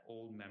that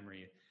old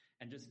memory,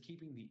 and just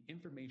keeping the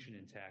information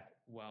intact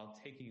while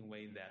taking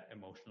away that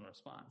emotional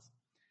response.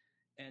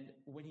 And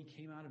when he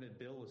came out of it,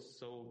 Bill was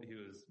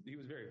he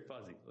was very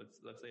fuzzy.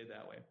 Let's say it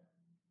that way.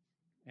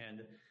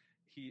 And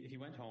he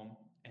went home,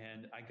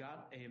 and I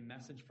got a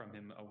message from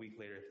him a week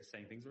later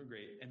saying things were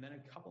great. And then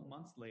a couple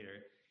months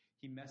later,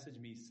 he messaged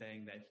me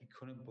saying that he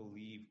couldn't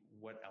believe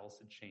what else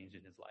had changed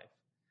in his life.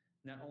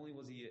 Not only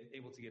was he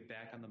able to get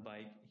back on the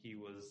bike, he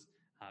was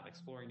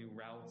exploring new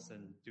routes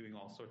and doing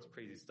all sorts of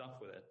crazy stuff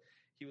with it.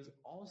 He was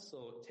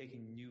also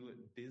taking new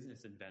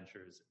business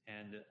adventures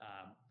and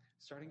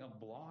starting a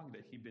blog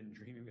that he'd been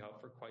dreaming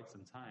about for quite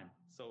some time.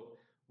 So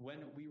when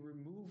we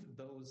remove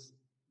those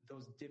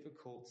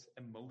difficult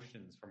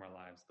emotions from our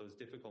lives, those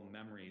difficult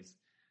memories,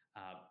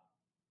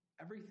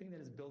 everything that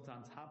is built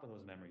on top of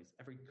those memories,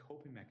 every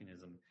coping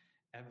mechanism,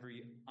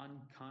 every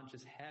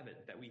unconscious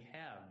habit that we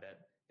have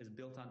that is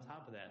built on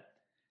top of that,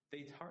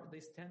 they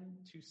tend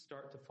to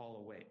start to fall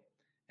away.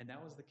 And that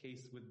was the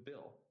case with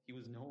Bill. He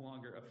was no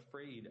longer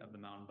afraid of the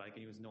mountain bike, and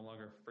he was no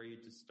longer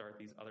afraid to start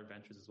these other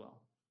ventures as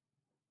well.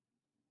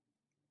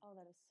 Oh,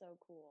 that is so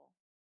cool.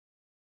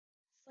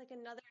 It's like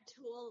another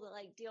tool to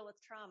like deal with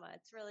trauma.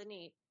 It's really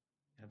neat.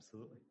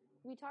 Absolutely.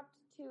 We talked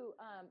to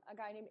a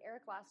guy named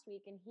Eric last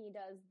week, and he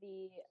does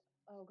the,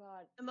 oh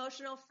God.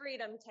 Emotional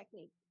freedom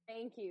technique.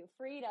 Thank you.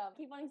 Freedom. I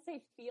keep wanting to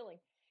say feeling.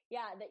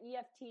 Yeah, the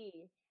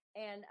EFT.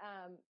 And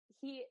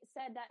he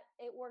said that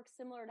it works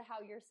similar to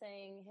how you're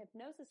saying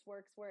hypnosis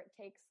works, where it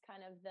takes kind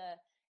of the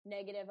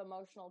negative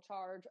emotional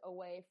charge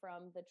away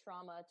from the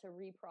trauma to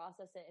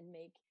reprocess it and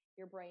make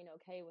your brain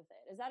okay with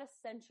it. Is that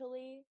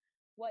essentially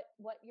what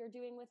you're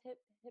doing with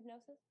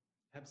hypnosis?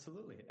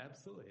 Absolutely.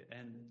 Absolutely.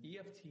 And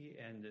EFT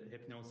and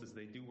hypnosis,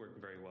 they do work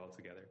very well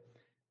together.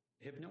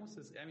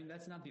 Hypnosis, I mean,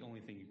 that's not the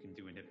only thing you can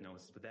do in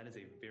hypnosis, but that is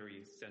a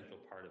very central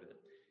part of it.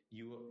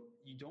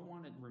 You don't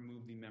want to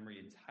remove the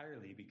memory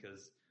entirely,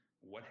 because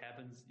what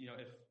happens,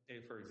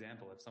 if, for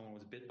example, if someone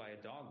was bit by a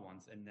dog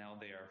once and now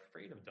they are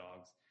afraid of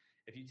dogs,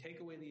 if you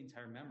take away the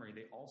entire memory,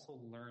 they also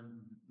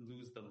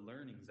lose the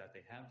learnings that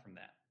they have from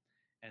that.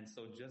 And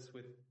so just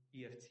with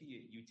EFT,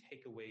 you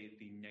take away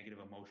the negative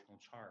emotional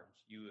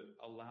charge. You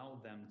allow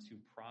them to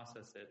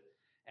process it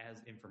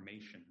as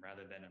information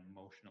rather than an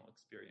emotional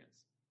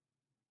experience.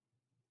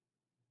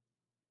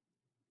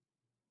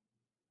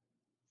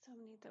 So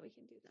neat that we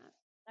can do that.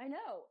 I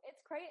know.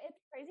 It's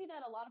crazy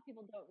that a lot of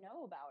people don't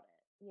know about it.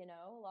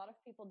 A lot of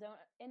people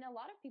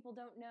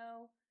don't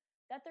know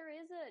that there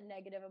is a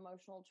negative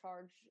emotional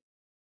charge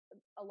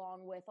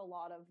along with a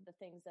lot of the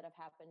things that have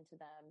happened to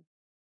them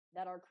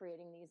that are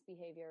creating these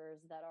behaviors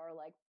that are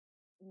like,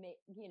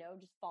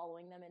 just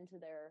following them into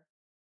their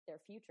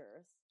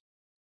futures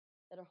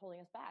that are holding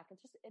us back.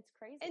 It's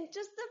crazy. And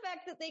just the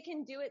fact that they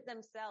can do it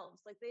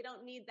themselves. Like they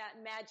don't need that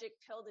magic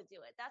pill to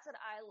do it. That's what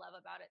I love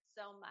about it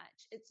so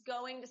much. It's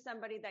going to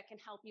somebody that can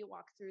help you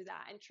walk through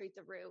that and treat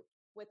the root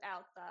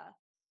without,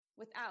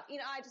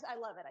 I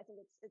love it. I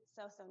think it's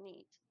so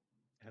neat.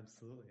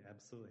 Absolutely.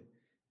 Absolutely.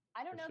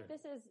 I don't know if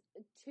this is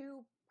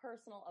too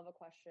personal of a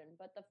question,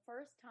 but the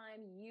first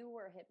time you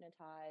were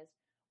hypnotized,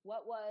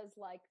 what was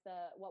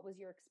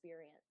your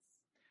experience?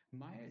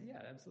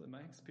 Absolutely.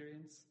 My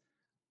experience,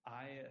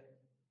 I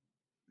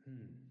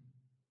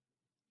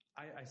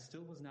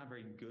still was not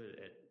very good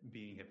at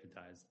being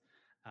hypnotized.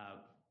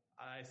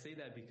 I say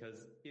that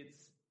because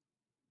it's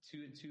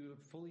to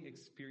fully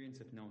experience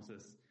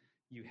hypnosis,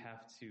 you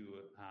have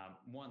to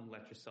one,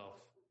 let yourself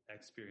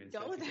experience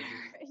go it. There.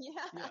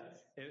 Yeah.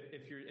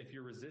 If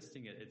you're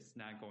resisting it, it's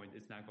not going to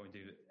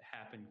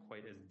happen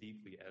quite as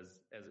deeply as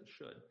it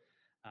should.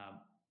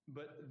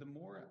 But the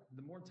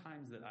more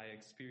times that I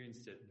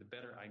experienced it, the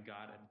better I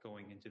got at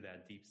going into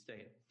that deep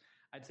state.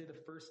 I'd say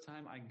the first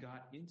time I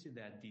got into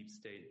that deep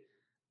state,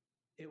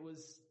 it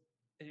was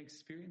an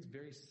experience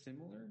very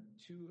similar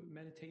to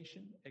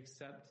meditation,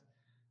 except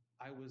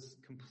I was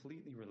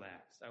completely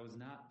relaxed. I was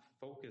not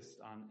focused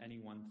on any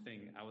one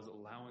thing. I was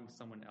allowing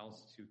someone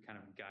else to kind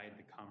of guide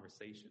the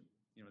conversation,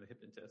 the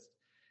hypnotist.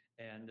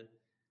 And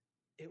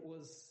it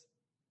was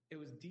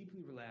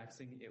deeply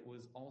relaxing. It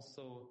was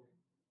also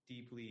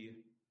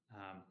deeply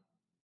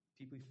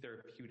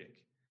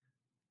therapeutic.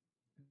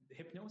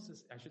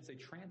 Hypnosis, I should say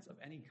trance of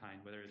any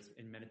kind, whether it's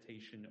in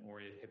meditation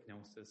or in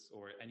hypnosis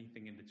or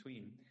anything in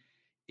between,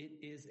 it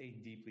is a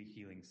deeply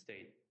healing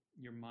state.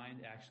 Your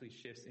mind actually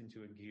shifts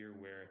into a gear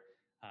where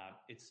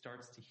it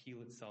starts to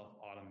heal itself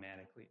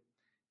automatically.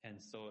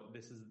 And so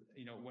this is,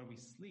 when we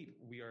sleep,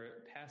 we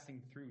are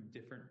passing through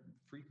different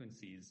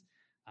frequencies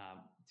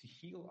to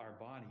heal our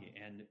body.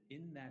 And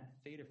in that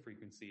theta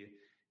frequency,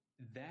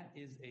 that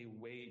is a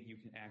way you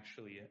can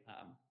actually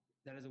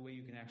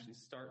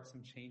start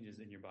some changes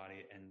in your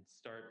body and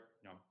start,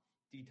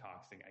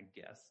 detoxing, I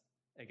guess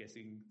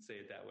you can say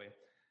it that way.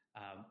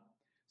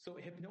 So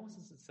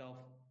hypnosis itself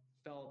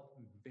felt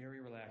very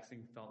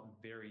relaxing, felt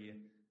very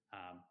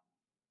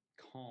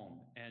calm.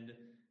 And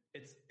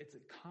it's a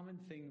common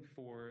thing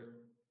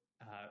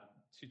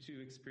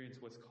to experience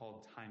what's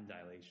called time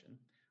dilation,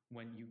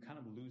 when you kind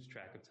of lose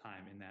track of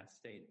time in that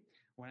state.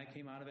 When I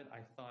came out of it,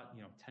 I thought,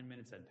 10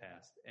 minutes had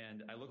passed,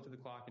 and I looked at the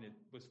clock and it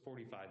was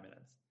 45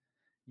 minutes.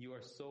 You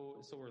are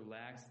so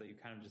relaxed that you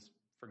kind of just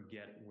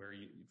forget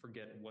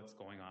what's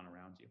going on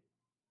around you.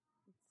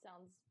 It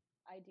sounds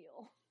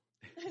ideal.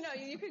 No,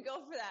 you could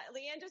go for that.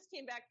 Leanne just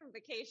came back from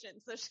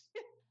vacation, so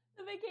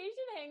the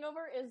vacation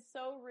hangover is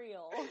so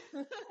real.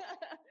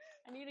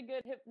 I need a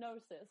good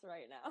hypnosis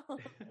right now.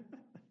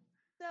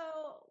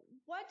 So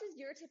what does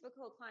your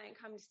typical client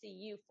come to see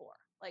you for?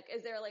 Like,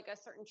 is there like a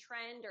certain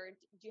trend, or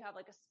do you have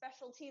like a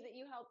specialty that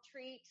you help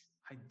treat?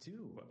 I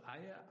do.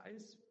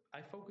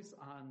 I focus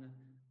on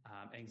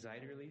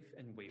anxiety relief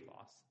and weight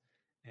loss.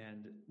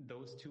 And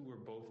those two were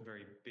both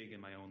very big in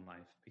my own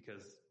life,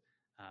 because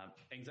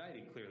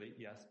anxiety, clearly,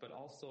 yes, but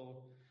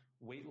also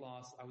weight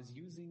loss. I was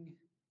using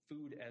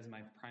food as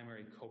my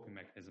primary coping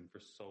mechanism for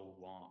so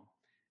long.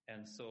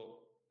 And so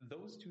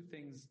those two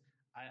things,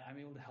 I'm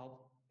able to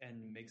help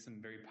and make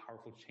some very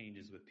powerful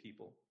changes with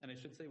people. And I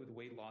should say with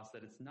weight loss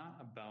that it's not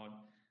about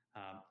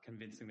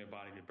convincing their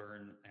body to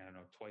burn, I don't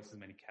know, twice as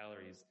many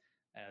calories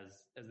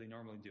as they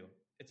normally do.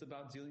 It's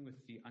about dealing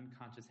with the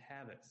unconscious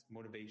habits,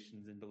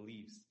 motivations, and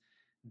beliefs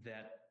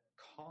that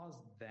caused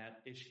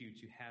that issue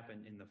to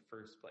happen in the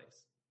first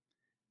place.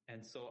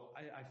 And so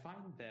I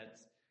find that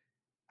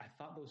I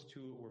thought those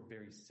two were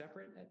very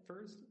separate at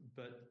first,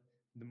 but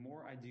the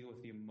more I deal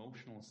with the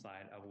emotional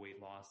side of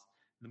weight loss,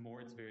 the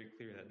more it's very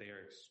clear that they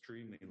are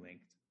extremely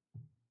linked.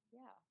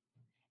 Yeah.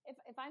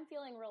 If I'm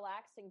feeling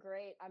relaxed and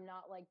great, I'm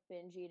not like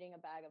binge eating a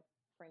bag of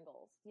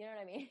Pringles. You know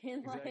what I mean?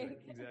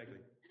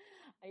 Exactly.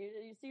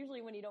 It's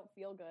usually when you don't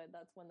feel good,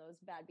 that's when those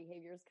bad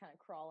behaviors kind of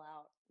crawl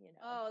out, you know.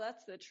 Oh,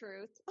 that's the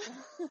truth.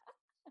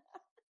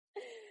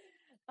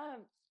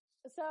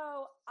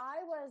 So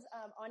I was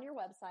on your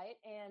website,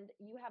 and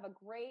you have a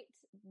great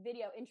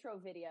intro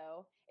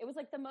video. It was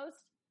like the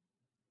most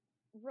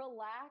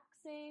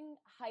relaxing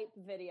hype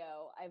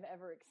video I've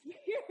ever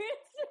experienced.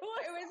 It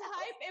was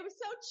hype. It was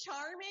so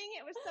charming.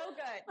 It was so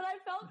good. But I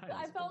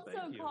felt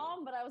so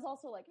calm, but I was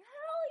also like,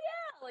 hell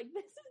yeah, like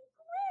this is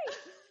great.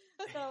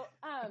 So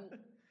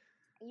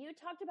you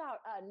talked about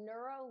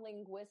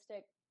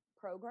neuro-linguistic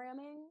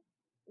programming.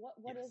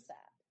 What is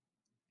that?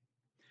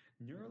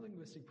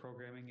 Neuro-linguistic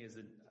programming is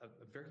a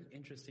very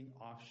interesting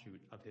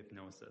offshoot of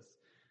hypnosis.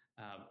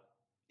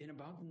 In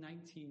about the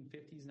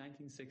 1950s,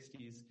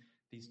 1960s,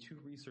 these two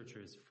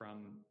researchers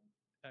from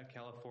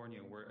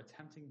California were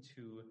attempting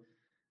to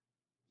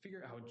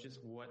figure out just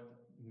what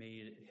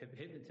made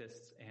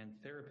hypnotists and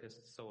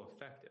therapists so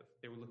effective.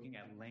 They were looking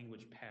at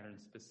language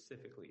patterns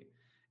specifically.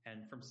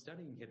 And from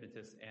studying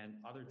hypnotists and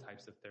other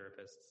types of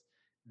therapists,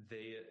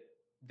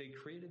 they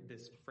created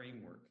this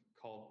framework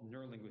called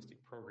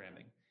neuro-linguistic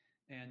programming.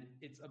 And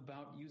it's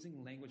about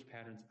using language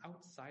patterns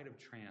outside of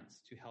trance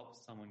to help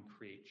someone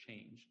create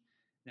change.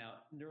 Now,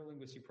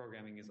 neuro-linguistic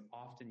programming is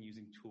often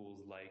using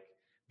tools like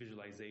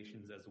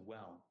visualizations as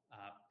well.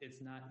 It's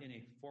not in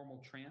a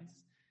formal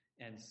trance,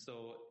 and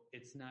so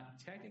it's not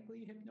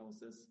technically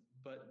hypnosis,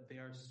 but they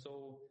are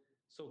so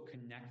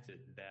connected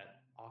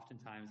that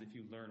oftentimes if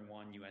you learn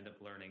one, you end up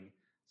learning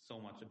so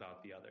much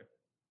about the other.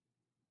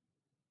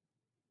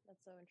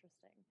 That's so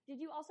interesting. Did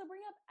you also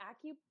bring up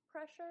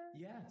acupressure?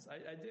 Yes,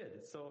 I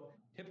did. So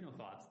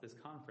HypnoThoughts, this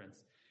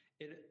conference,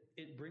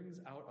 it brings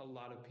out a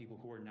lot of people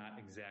who are not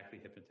exactly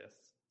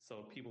hypnotists.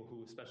 So people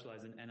who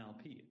specialize in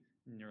NLP,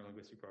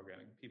 neuro-linguistic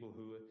programming, people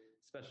who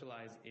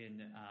specialize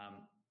in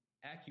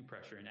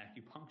acupressure and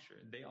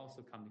acupuncture. They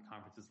also come to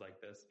conferences like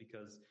this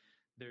because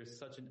there's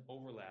such an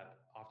overlap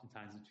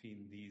oftentimes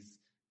between these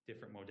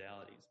different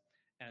modalities.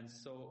 And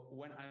so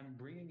when I'm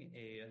bringing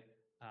a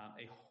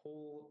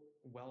whole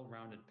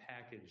well-rounded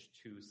package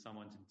to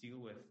someone to deal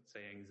with,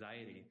 say,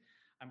 anxiety,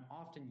 I'm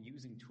often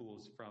using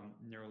tools from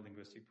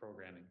neuro-linguistic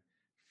programming,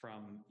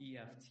 from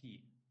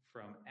EFT,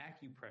 from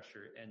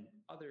acupressure, and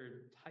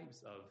other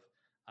types of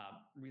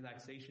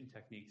relaxation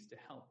techniques to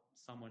help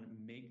someone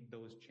make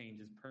those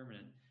changes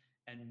permanent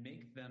and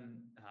make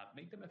them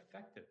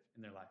effective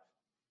in their life.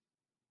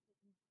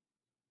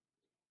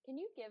 Can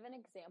you give an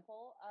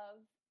example of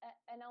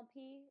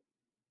NLP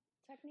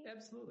technique?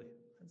 Absolutely.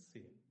 Let's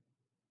see.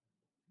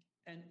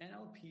 An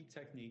NLP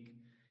technique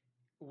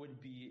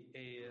would be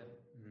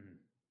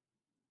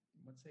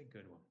what's a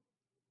good one?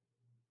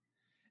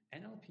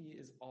 NLP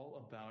is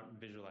all about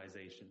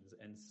visualizations.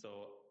 And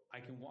so I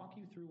can walk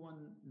you through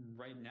one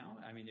right now.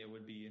 I mean, it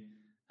would be,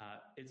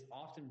 it's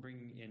often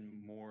bringing in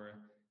more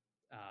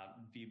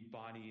the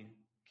body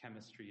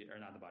chemistry, or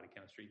not the body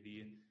chemistry,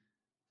 the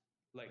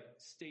like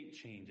state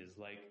changes,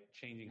 like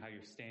changing how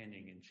you're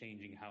standing and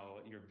changing how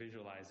you're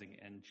visualizing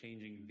and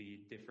changing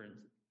the different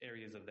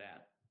areas of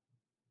that.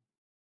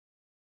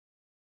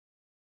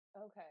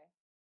 Okay.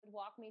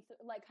 Walk me through,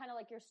 like, kind of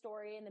like your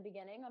story in the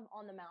beginning of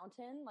on the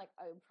mountain. Like,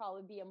 I would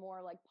probably be a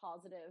more like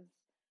positive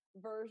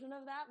version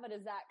of that, but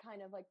is that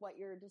kind of like what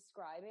you're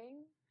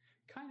describing?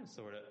 Kind of,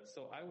 sort of.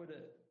 So I would,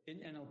 in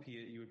NLP,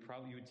 you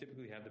would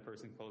typically have the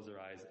person close their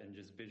eyes and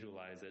just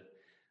visualize it.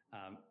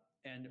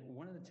 And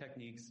one of the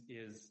techniques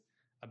is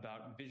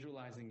about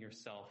visualizing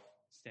yourself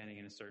standing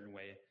in a certain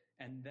way,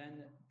 and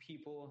then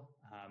people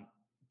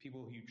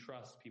who you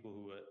trust, people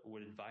who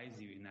would advise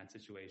you in that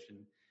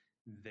situation,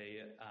 they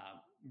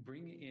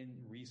bring in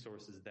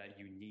resources that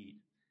you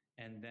need,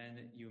 and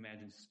then you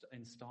imagine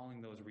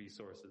installing those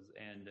resources,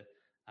 and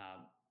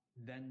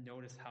then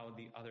notice how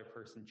the other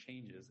person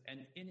changes.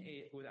 And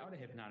without a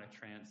hypnotic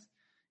trance,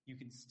 you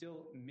can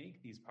still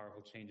make these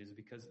powerful changes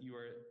because you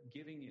are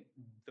giving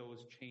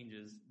those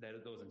changes,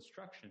 those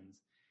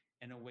instructions,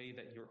 in a way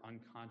that your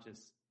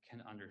unconscious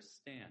can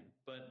understand.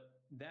 But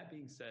that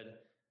being said,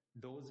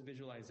 those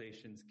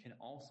visualizations can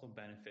also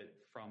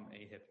benefit from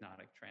a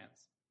hypnotic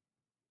trance.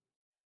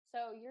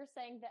 So you're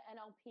saying that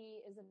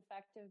NLP is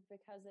effective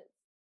because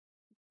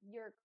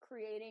you're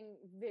creating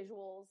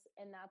visuals,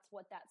 and that's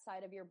what that's how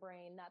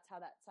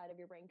that side of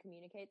your brain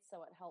communicates.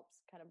 So it helps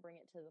kind of bring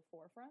it to the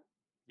forefront.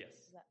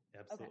 Yes,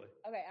 absolutely.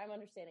 Okay, I'm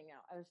understanding now.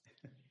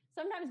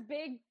 Sometimes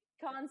big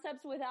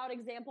concepts without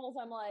examples,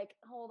 I'm like,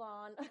 hold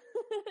on.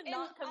 And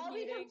I'll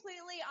be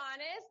completely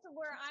honest,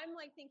 where I'm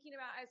like thinking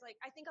about,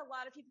 I think a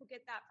lot of people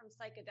get that from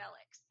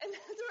psychedelics. And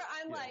that's where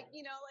I'm like,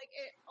 you know, like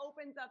it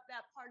opens up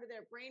that part of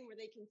their brain where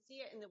they can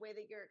see it in the way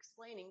that you're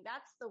explaining.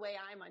 That's the way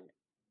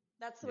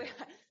that's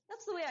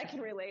the way I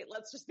can relate.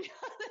 Let's just be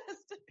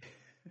honest.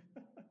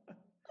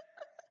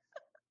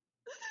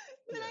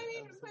 But I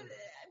mean,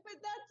 but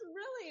that's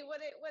really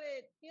what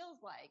it feels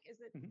like, is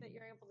that, that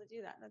you're able to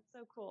do that. That's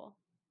so cool.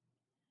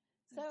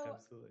 So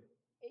absolutely.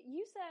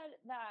 You said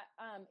that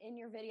in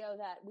your video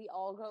that we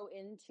all go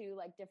into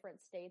like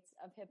different states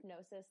of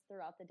hypnosis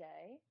throughout the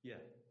day. Yeah.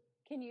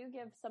 Can you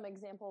give some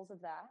examples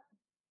of that?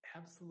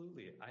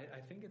 Absolutely. I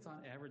think it's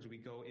on average, we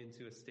go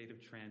into a state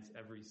of trance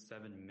every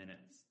 7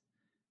 minutes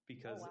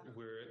because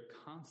we're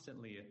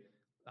constantly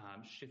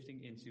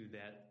shifting into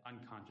that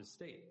unconscious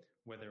state,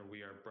 whether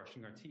we are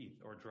brushing our teeth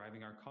or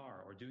driving our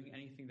car or doing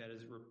anything that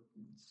is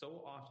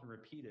so often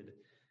repeated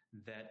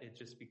that it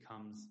just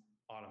becomes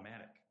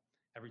automatic.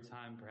 Every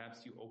time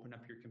perhaps you open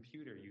up your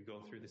computer, you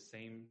go through the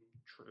same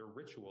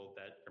ritual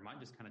that your mind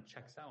just kind of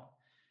checks out.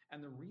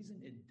 And the reason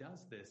it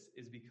does this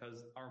is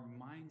because our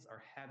minds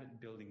are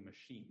habit-building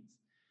machines.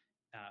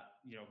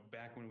 You know,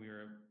 back when we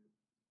were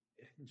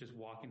just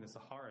walking the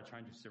Sahara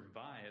trying to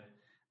survive,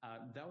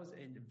 that was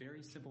a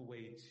very simple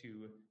way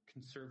to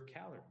conserve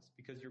calories,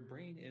 because your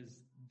brain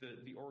is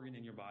the organ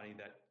in your body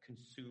that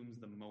consumes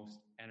the most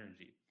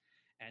energy.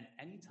 And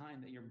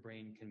anytime that your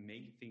brain can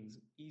make things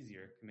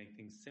easier, can make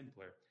things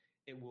simpler,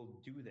 it will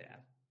do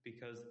that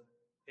because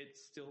it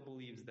still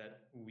believes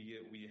that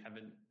we have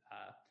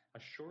a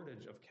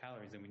shortage of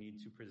calories and we need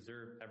to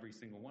preserve every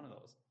single one of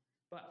those.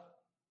 But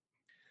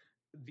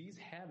these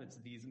habits,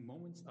 these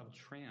moments of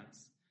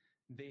trance,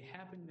 they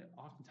happen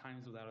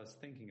oftentimes without us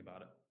thinking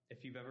about it.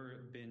 If you've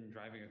ever been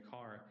driving a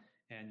car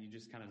and you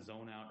just kind of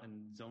zone out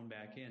and zone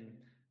back in,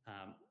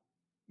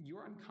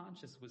 your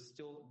unconscious was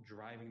still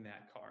driving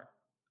that car.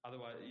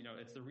 Otherwise, you know,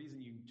 it's the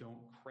reason you don't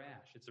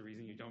crash. It's the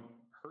reason you don't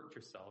hurt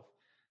yourself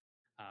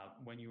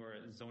when you are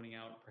zoning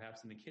out,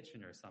 perhaps in the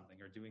kitchen or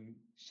something, or doing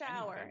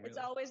shower. Anything, really. It's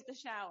always the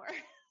shower.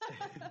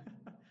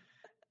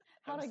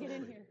 How do I get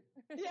in here?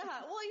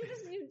 Yeah. Well, you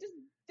just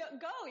don't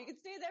go. You can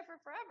stay there for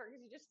forever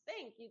because you just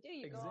think. You do.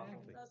 You go off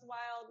of those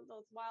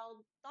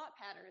wild thought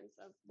patterns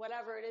of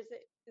whatever it is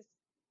that is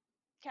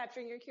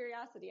capturing your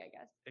curiosity, I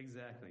guess.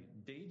 Exactly.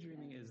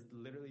 Daydreaming is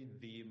literally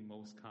the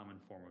most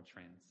common form of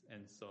trance.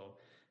 And so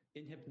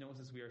in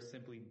hypnosis, we are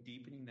simply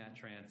deepening that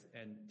trance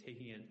and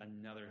taking it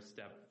another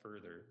step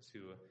further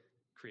to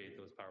create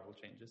those powerful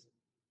changes.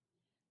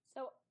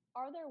 So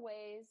are there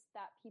ways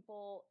that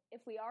people,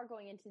 if we are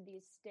going into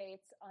these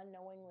states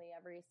unknowingly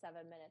every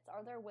 7 minutes, are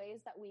there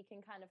ways that we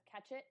can kind of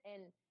catch it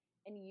and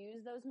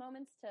use those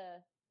moments to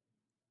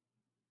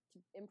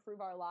improve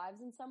our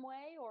lives in some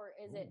way? Or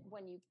is it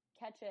when you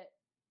catch it,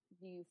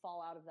 you fall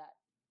out of that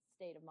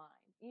state of mind?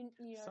 You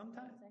know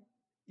sometimes, what I'm saying?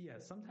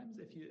 Yeah, sometimes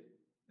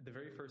the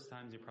very first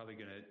times you're probably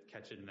going to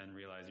catch it and then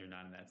realize you're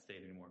not in that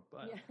state anymore.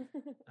 But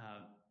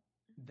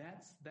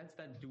that's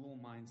that dual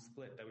mind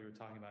split that we were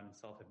talking about in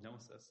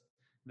self-hypnosis.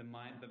 The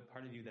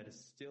part of you that is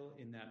still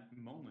in that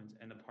moment,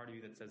 and the part of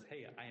you that says,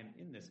 hey, I am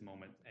in this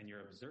moment, and you're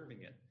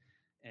observing it.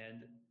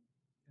 And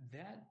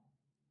that,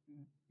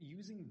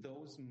 using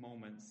those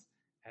moments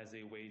as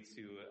a way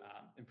to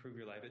improve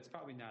your life, it's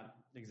probably not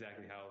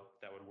exactly how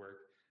that would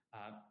work.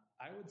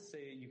 I would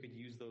say you could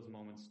use those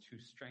moments to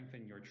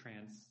strengthen your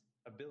trance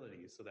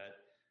abilities, so that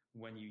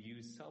when you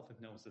use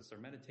self-hypnosis or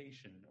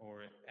meditation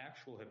or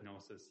actual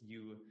hypnosis,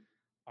 you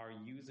are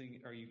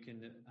using, or you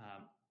can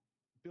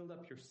build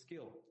up your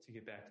skill to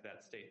get back to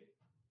that state.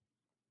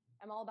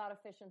 I'm all about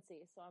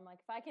efficiency. So I'm like,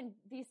 if I can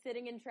be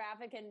sitting in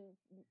traffic and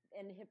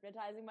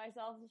hypnotizing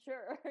myself,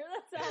 sure.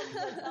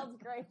 that sounds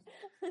great.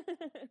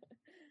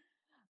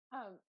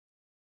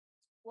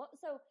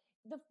 So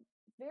the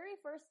very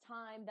first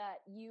time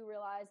that you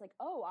realized, like,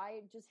 oh,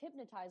 I just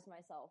hypnotized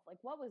myself, like,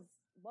 what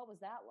was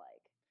that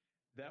like?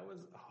 That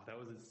was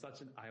such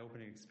an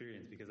eye-opening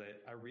experience, because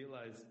I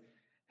realized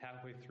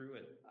halfway through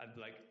it,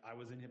 I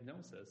was in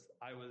hypnosis.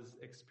 I was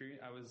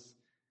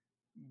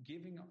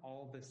giving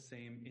all the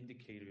same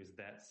indicators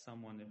that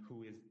someone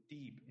who is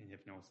deep in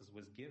hypnosis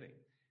was giving.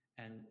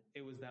 And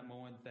it was that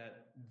moment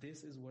that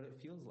this is what it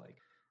feels like.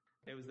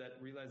 It was that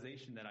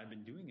realization that I've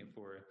been doing it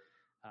for,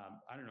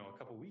 a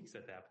couple weeks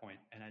at that point.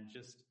 And I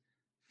just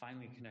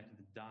finally connected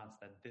the dots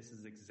that this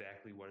is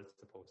exactly what it's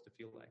supposed to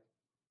feel like.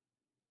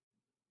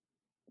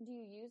 Do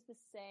you use the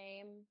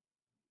same,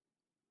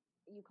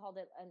 you called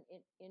it an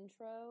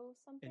intro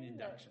something? An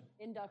induction.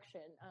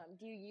 Induction.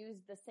 Do you use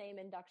the same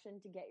induction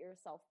to get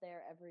yourself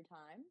there every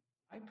time?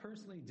 I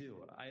personally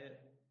do.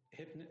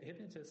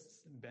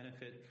 Hypnotists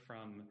benefit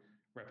from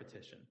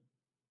repetition.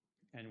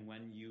 And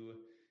when you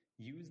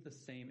use the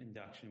same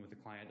induction with the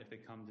client, if they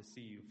come to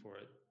see you for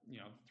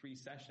 3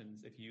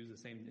 sessions, if you use the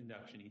same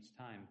induction each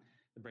time,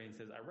 the brain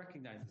says, I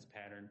recognize this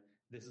pattern.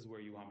 This is where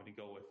you want me to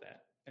go with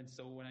that. And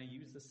so when I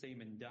use the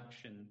same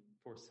induction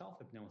for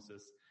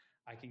self-hypnosis,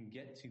 I can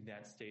get to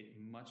that state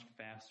much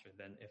faster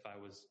than if I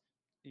was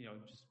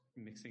just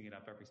mixing it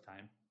up every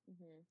time.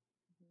 Mm-hmm.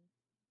 Mm-hmm.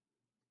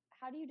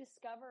 How do you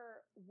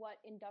discover what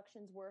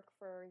inductions work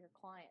for your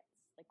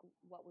clients? Like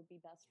what would be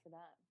best for them?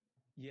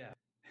 Yeah,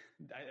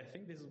 I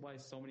think this is why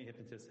so many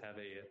hypnotists have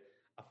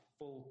a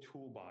full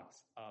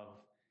toolbox of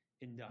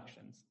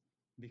inductions,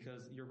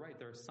 because you're right.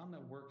 There are some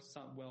that work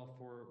well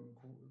for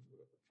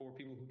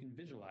people who can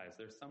visualize.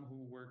 There's some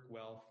who work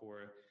well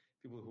for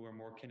people who are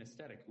more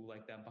kinesthetic, who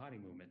like that body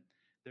movement.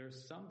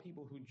 There's some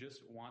people who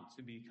just want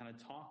to be kind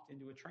of talked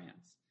into a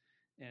trance.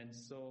 And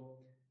so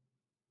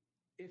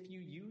if you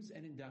use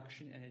an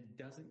induction and it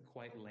doesn't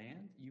quite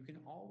land, you can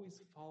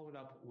always follow it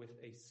up with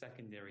a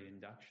secondary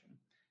induction.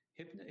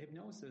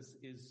 Hypnosis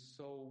is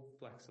so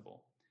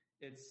flexible.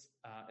 It's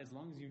as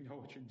long as you know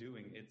what you're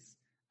doing, it's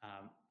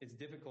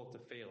difficult to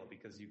fail,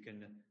 because you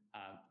can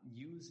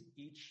use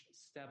each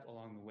step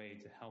along the way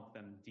to help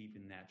them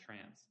deepen that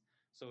trance.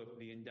 So if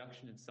the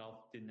induction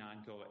itself did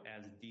not go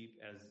as deep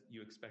as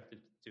you expected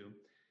it to,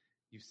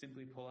 you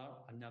simply pull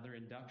out another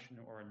induction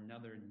or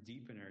another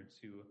deepener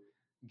to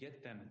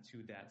get them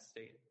to that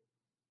state.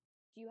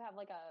 Do you have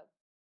like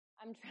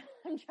I'm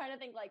trying to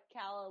think like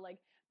Kala, like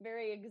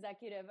very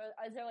executive.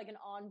 Is there like an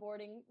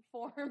onboarding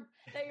form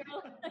that you're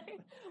like,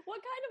 what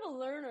kind of a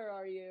learner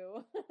are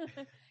you?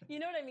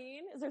 You know what I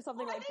mean? Is there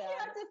something like that? I think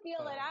you have to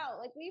feel it out.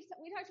 Like we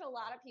talked to a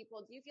lot of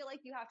people. Do you feel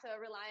like you have to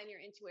rely on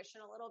your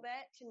intuition a little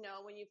bit to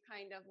know when you've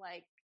kind of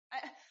like,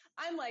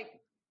 I'm like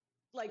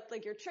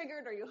you're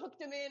triggered or you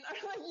hooked them in, or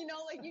like,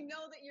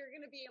 that you're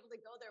going to be able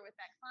to go there with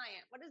that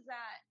client. What does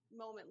that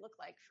moment look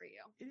like for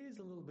you? It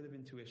is a little bit of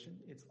intuition.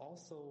 It's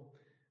also,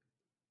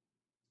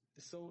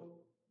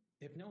 so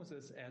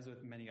hypnosis, as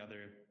with many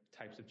other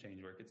types of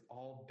change work, it's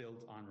all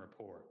built on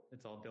rapport.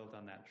 It's all built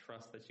on that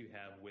trust that you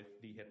have with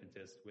the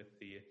hypnotist, with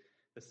the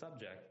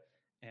subject.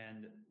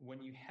 And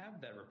when you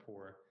have that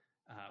rapport,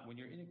 when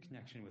you're in a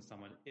connection with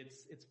someone,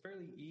 it's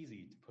fairly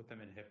easy to put them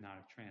in a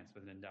hypnotic trance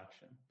with an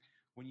induction.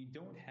 When you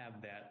don't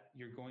have that,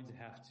 you're going to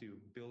have to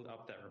build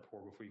up that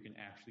rapport before you can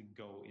actually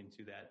go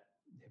into that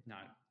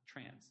hypnotic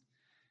trance.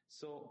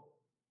 So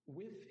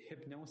with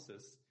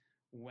hypnosis,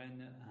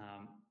 when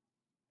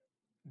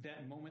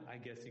that moment, I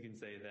guess you can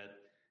say that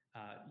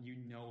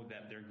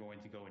that they're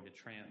going to go into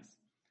trance,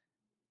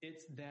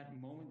 it's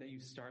that moment that you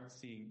start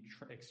seeing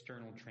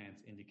external trance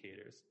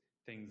indicators,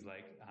 things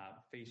like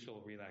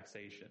facial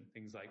relaxation,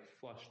 things like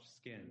flushed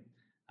skin.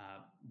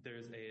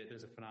 There's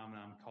a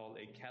phenomenon called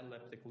a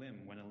cataleptic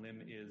limb, when a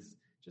limb is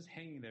just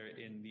hanging there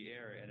in the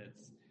air, and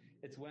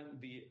it's when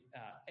the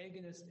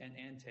agonist and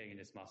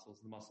antagonist muscles,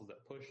 the muscles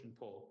that push and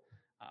pull,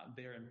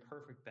 they're in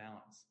perfect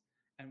balance.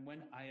 And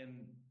when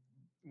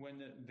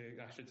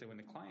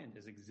the client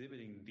is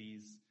exhibiting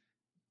these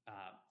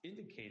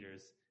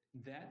indicators,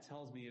 that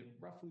tells me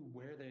roughly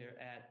where they're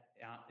at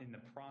in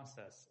the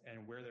process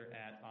and where they're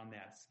at on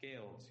that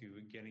scale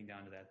to getting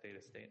down to that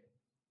theta state.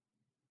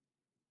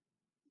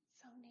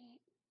 So neat.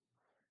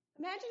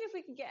 Imagine if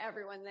we could get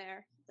everyone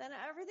there, then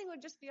everything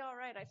would just be all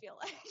right, I feel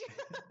like.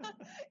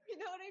 You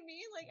know what I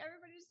mean? Like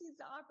everybody just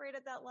needs to operate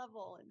at that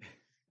level. And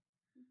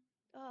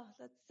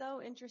that's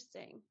so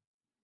interesting.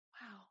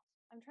 Wow.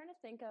 I'm trying to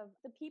think of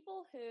the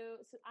people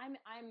who, so I'm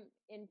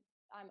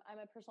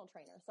a personal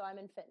trainer, so I'm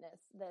in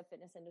the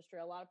fitness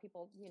industry. A lot of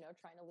people,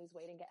 trying to lose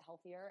weight and get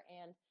healthier.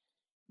 And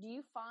do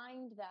you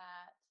find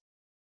that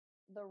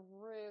the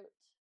root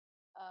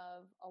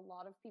of a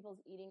lot of people's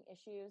eating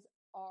issues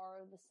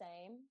are the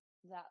same?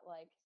 That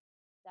like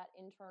that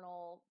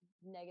internal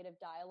negative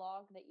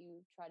dialogue that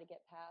you try to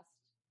get past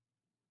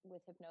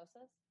with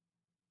hypnosis?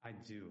 I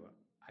do.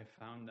 I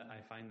find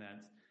that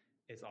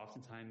it's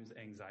oftentimes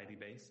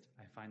anxiety-based.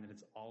 I find that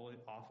it's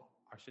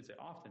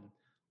often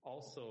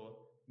also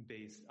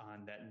based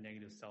on that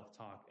negative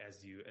self-talk,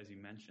 as you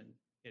mentioned.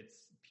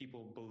 It's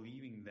people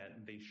believing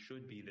that they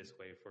should be this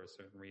way for a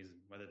certain reason,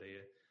 whether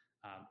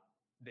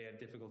they have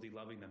difficulty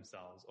loving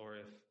themselves, or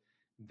if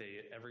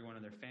everyone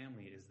in their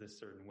family is this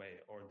certain way,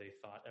 or they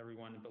thought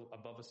everyone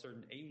above a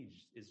certain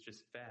age is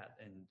just fat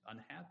and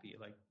unhappy.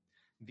 Like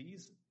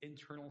these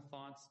internal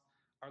thoughts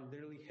are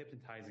literally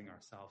hypnotizing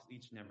ourselves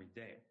each and every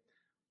day.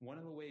 One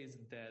of the ways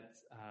that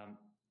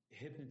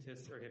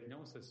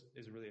hypnosis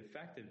is really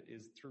effective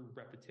is through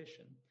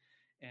repetition.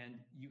 And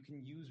you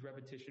can use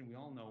repetition, we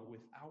all know,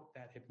 without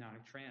that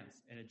hypnotic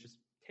trance. And it just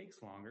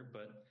takes longer.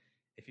 But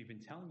if you've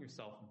been telling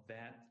yourself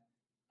that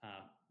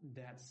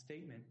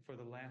statement for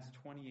the last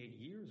 28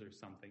 years or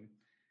something,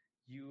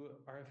 you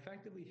are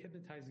effectively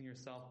hypnotizing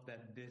yourself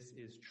that this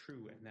is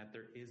true and that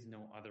there is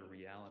no other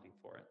reality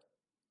for it.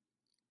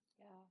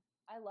 Yeah.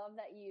 I love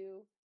that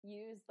you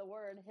use the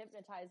word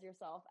hypnotize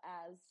yourself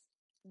as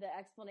the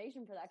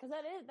explanation for that. Because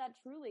that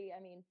truly,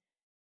 I mean,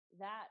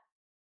 that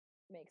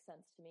makes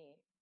sense to me.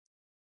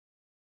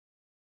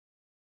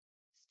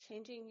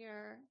 Changing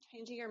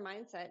your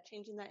mindset,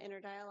 changing that inner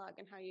dialogue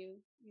and how you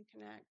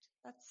connect.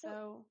 That's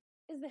so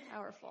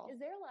powerful. Is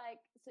there like,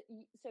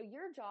 so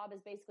your job is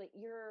basically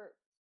you're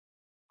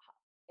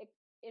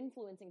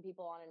influencing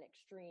people on an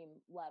extreme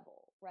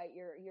level, right?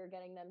 You're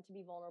getting them to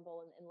be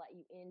vulnerable and let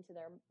you into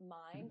their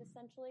mind,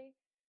 essentially.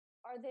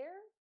 Are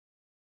there,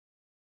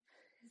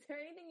 is there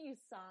anything you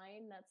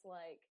sign that's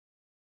like,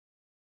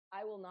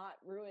 I will not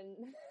ruin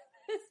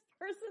this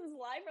person's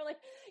life, or like,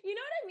 you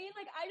know what I mean?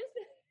 Like, I just,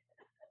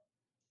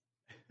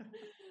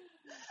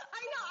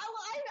 I know.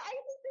 I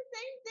think the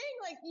same thing.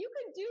 Like, you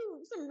could do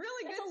some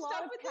really good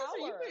stuff with this,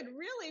 or you could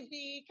really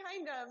be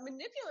kind of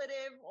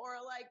manipulative, or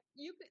like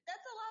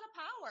that's a lot of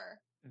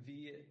power.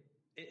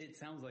 It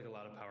sounds like a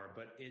lot of power,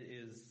 but it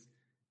is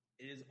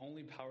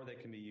only power that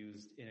can be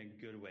used in a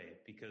good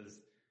way, because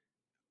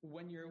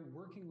when you're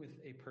working with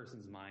a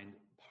person's mind,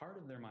 part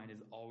of their mind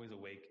is always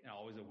awake and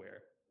always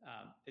aware.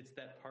 It's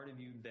that part of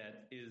you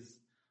that is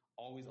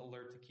always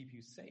alert to keep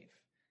you safe.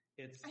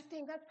 I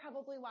think that's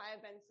probably why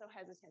I've been so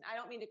hesitant. I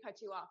don't mean to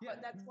cut you off,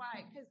 but that's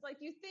why. Because like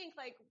you think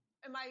like,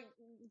 am I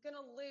going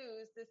to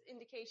lose this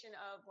indication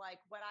of like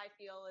what I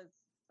feel is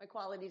my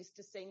quality is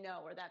to say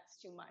no, or that's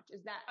too much?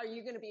 Are you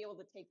going to be able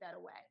to take that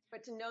away?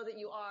 But to know that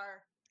you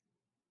are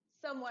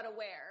somewhat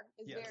aware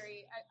is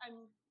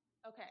I'm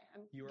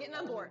getting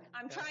on board.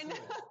 I'm trying to.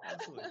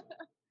 Absolutely.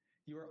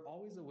 You are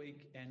always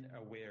awake and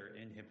aware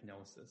in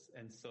hypnosis.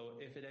 And so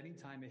if at any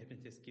time a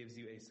hypnotist gives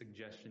you a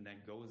suggestion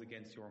that goes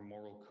against your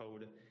moral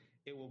code,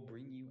 it will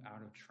bring you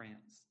out of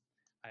trance.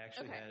 I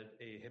actually had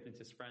a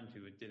hypnotist friend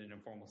who did an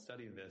informal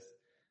study of this.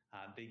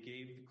 They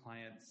gave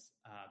clients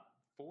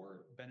 4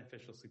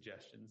 beneficial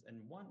suggestions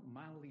and 1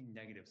 mildly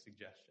negative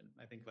suggestion.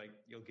 I think like,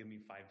 you'll give me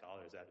 $5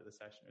 after the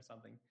session or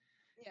something.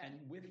 Yeah. And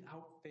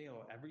without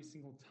fail, every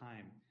single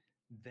time,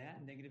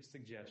 that negative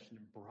suggestion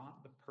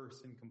brought the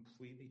person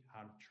completely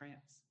out of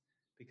trance,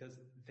 because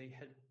they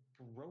had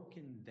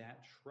broken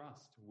that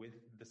trust with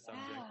the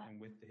subject and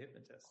with the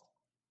hypnotist.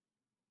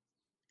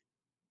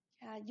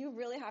 Yeah, you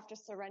really have to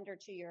surrender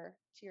to your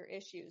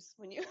issues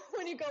when you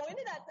go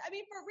into that. I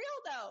mean, for real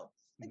though,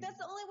 like that's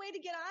the only way to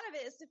get out of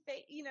it is to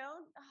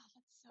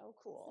that's so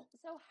cool.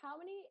 So how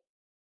many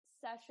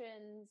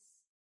sessions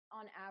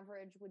on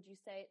average would you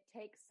say it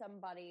takes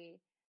somebody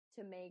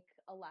to make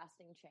a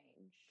lasting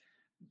change?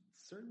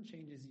 Certain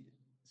changes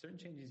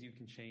you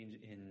can change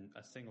in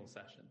a single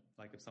session.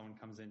 Like if someone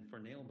comes in for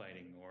nail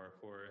biting or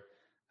for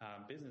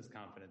business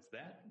confidence,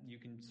 that you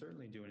can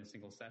certainly do in a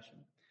single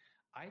session.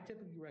 I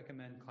typically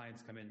recommend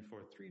clients come in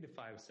for 3 to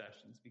 5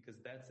 sessions, because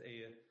that's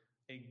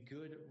a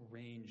good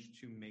range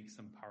to make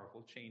some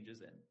powerful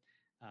changes in.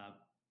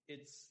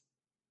 It's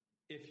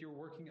if you're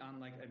working on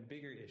like a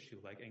bigger issue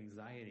like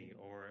anxiety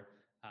or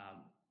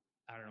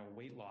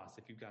weight loss,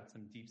 if you've got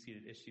some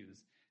deep-seated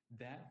issues,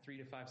 that 3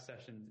 to 5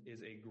 sessions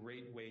is a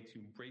great way to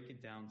break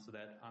it down so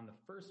that on the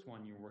first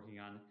one you're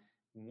working on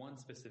one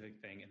specific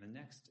thing, and the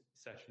next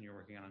session you're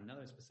working on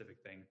another specific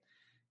thing,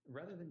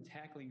 rather than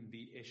tackling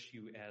the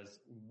issue as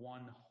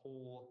one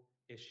whole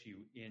issue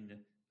in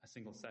a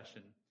single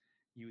session.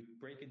 You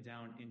break it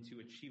down into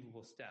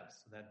achievable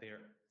steps so that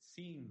they're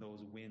seeing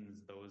those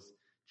wins, those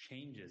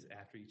changes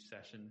after each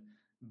session,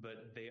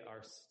 but they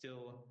are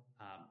still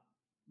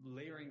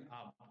layering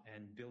up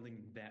and building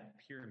that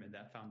pyramid,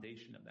 that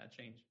foundation of that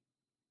change.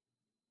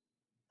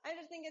 I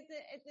just think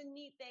it's a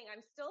neat thing.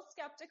 I'm still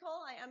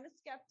skeptical. I am a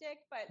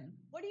skeptic, but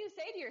what do you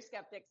say to your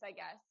skeptics, I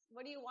guess?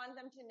 What do you want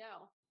them to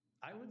know?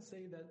 I would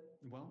say that,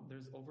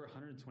 there's over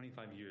 125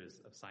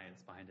 years of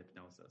science behind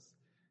hypnosis.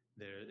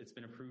 It's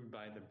been approved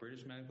by the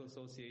British Medical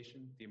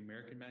Association, the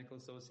American Medical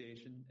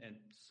Association, and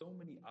so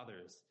many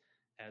others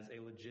as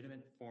a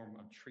legitimate form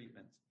of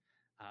treatment.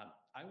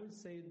 I would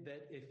say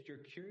that if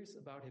you're curious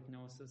about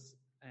hypnosis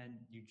and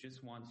you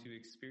just want to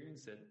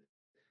experience it,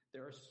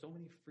 there are so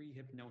many free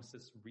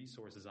hypnosis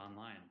resources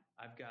online.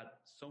 I've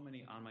got so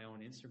many on my own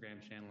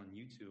Instagram channel and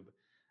YouTube,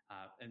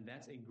 and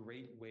that's a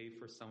great way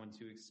for someone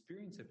to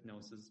experience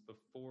hypnosis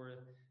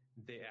before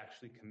they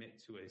actually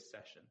commit to a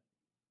session.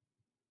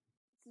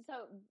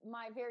 So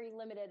my very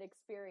limited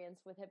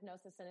experience with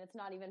hypnosis, and it's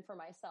not even for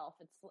myself,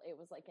 it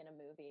was like in a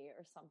movie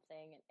or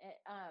something.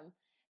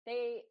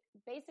 They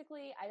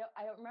basically, I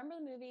don't remember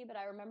the movie, but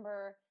I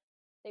remember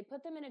they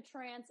put them in a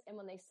trance, and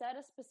when they said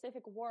a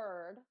specific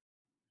word,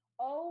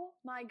 oh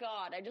my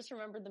God, I just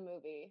remembered the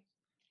movie.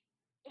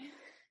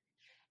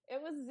 It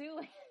was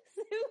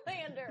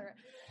Zoolander.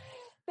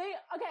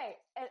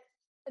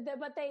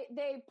 But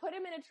they put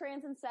him in a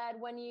trance and said,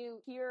 when you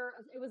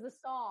hear, it was the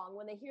song,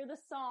 when they hear the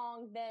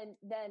song,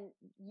 then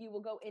you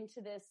will go into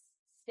this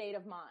state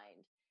of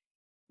mind.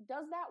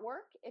 Does that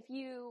work if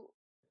you...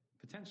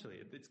 Potentially.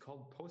 It's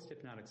called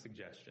post-hypnotic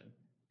suggestion.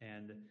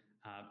 And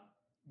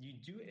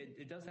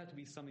it does have to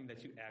be something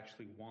that you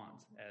actually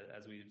want,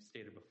 as we've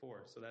stated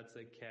before. So that's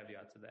a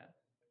caveat to that.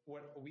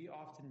 What we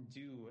often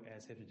do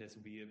as hypnotists,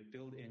 we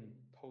build in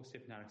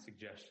post-hypnotic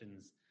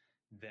suggestions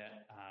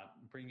that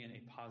bring in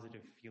a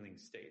positive feeling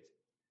state.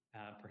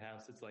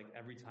 Perhaps it's like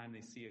every time they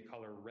see a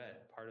color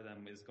red, part of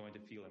them is going to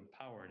feel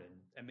empowered and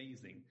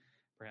amazing.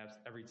 Perhaps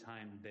every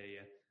time they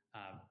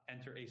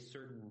enter a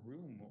certain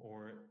room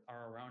or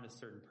are around a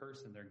certain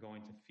person, they're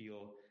going to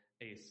feel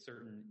a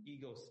certain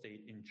ego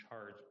state in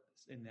charge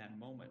in that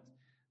moment.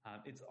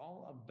 It's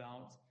all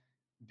about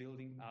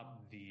building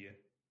up the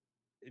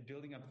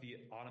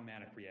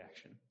automatic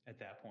reaction at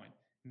that point,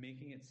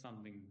 making it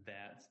something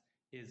that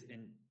is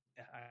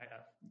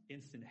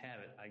instant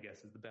habit, I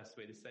guess is the best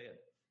way to say it,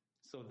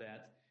 so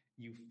that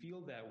you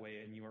feel that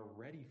way and you are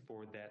ready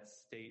for that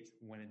state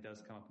when it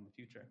does come up in the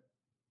future.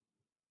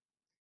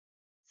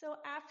 So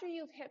after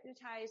you've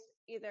hypnotized,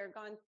 either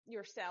gone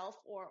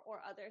yourself or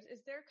others,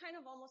 is there kind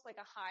of almost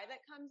like a high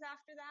that comes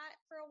after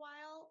that for a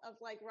while of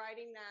like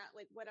riding that,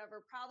 like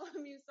whatever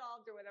problem you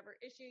solved or whatever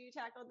issue you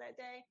tackled that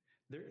day?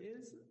 There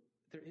is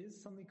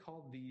something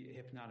called the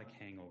hypnotic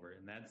hangover,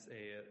 and that's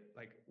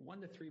like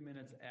 1 to 3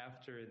 minutes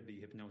after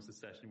the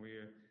hypnosis session where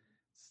you're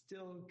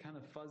still kind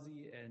of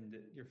fuzzy and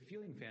you're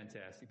feeling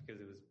fantastic because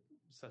it was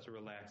such a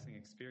relaxing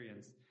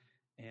experience.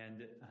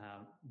 And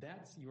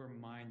that's your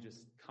mind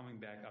just coming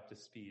back up to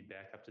speed,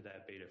 back up to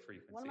that beta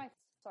frequency. One of my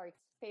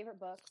favorite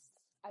books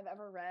I've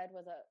ever read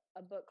was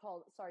a book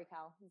called, sorry,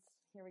 Cal,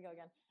 here we go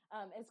again.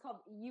 It's called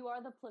You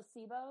Are the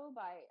Placebo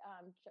by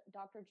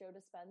Dr. Joe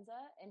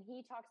Dispenza. And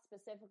he talks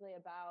specifically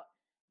about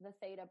the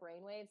theta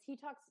brainwaves. He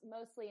talks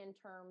mostly in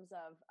terms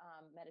of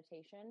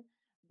meditation,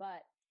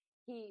 but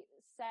he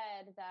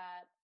said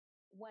that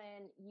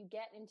when you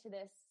get into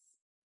this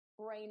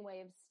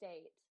brainwave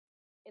state,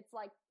 it's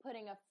like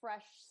putting a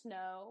fresh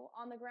snow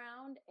on the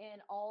ground, and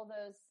all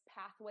those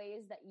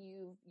pathways that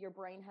your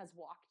brain has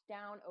walked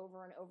down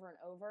over and over and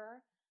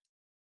over,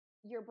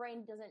 your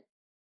brain doesn't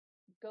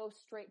go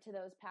straight to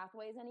those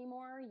pathways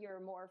anymore. You're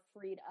more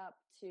freed up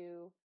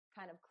to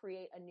kind of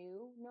create a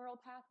new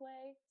neural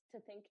pathway to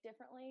think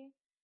differently.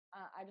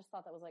 I just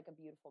thought that was like a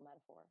beautiful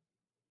metaphor.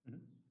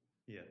 Mm-hmm.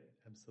 Yeah,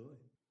 absolutely.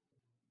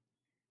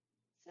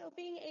 So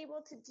being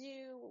able to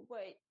do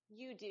what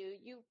you do,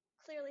 you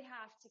clearly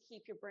have to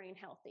keep your brain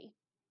healthy.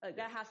 Like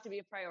that has to be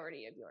a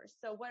priority of yours.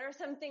 So what are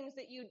some things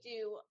that you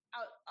do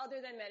other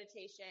than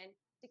meditation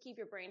to keep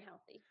your brain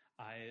healthy?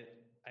 I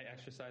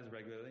exercise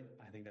regularly.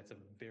 I think that's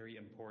a very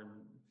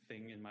important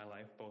thing in my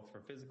life, both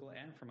for physical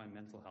and for my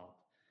mental health.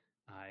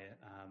 I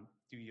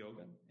do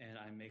yoga, and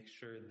I make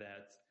sure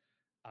that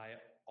I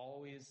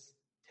always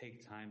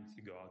take time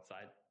to go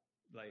outside.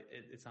 Like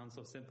it sounds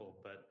so simple,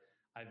 but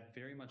I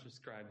very much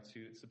subscribe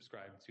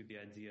to the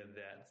idea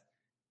that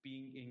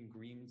being in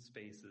green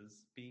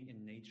spaces, being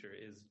in nature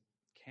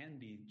can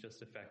be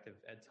just effective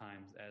at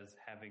times as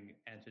having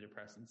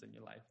antidepressants in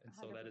your life. And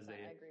so that is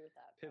a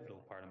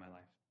pivotal part of my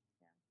life.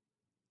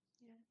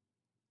 Yeah.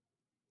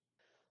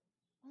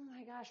 Oh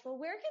my gosh. Well,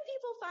 where can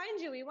people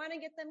find you? We want to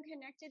get them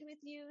connected with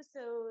you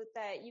so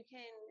that you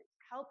can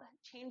help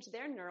change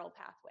their neural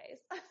pathways.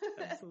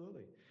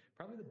 Absolutely.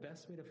 Probably the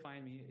best way to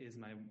find me is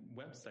my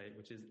website,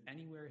 which is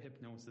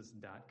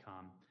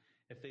anywherehypnosis.com.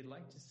 If they'd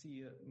like to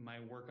see my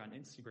work on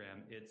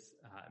Instagram, it's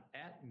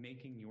at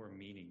Making Your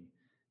Meaning.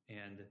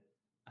 And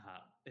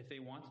if they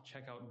want to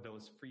check out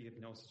those free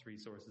hypnosis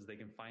resources, they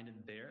can find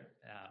it there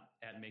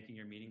at Making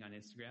Your Meaning on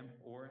Instagram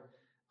or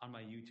on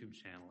my YouTube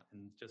channel,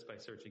 and just by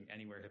searching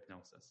Anywhere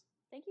Hypnosis.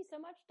 Thank you so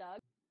much, Doug.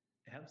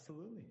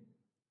 Absolutely.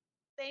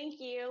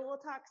 Thank you. We'll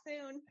talk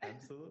soon.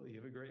 Absolutely. You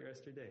have a great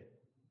rest of your day.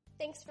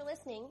 Thanks for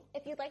listening.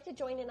 If you'd like to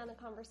join in on the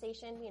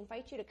conversation, we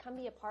invite you to come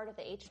be a part of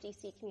the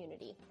HTC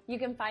community. You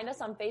can find us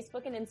on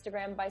Facebook and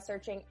Instagram by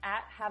searching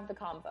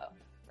 @HaveTheConvo.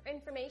 For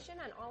information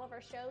on all of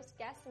our shows,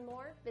 guests, and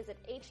more, visit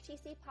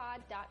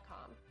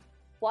htcpod.com.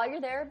 While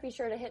you're there, be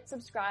sure to hit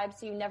subscribe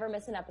so you never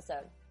miss an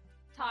episode.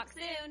 Talk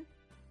soon.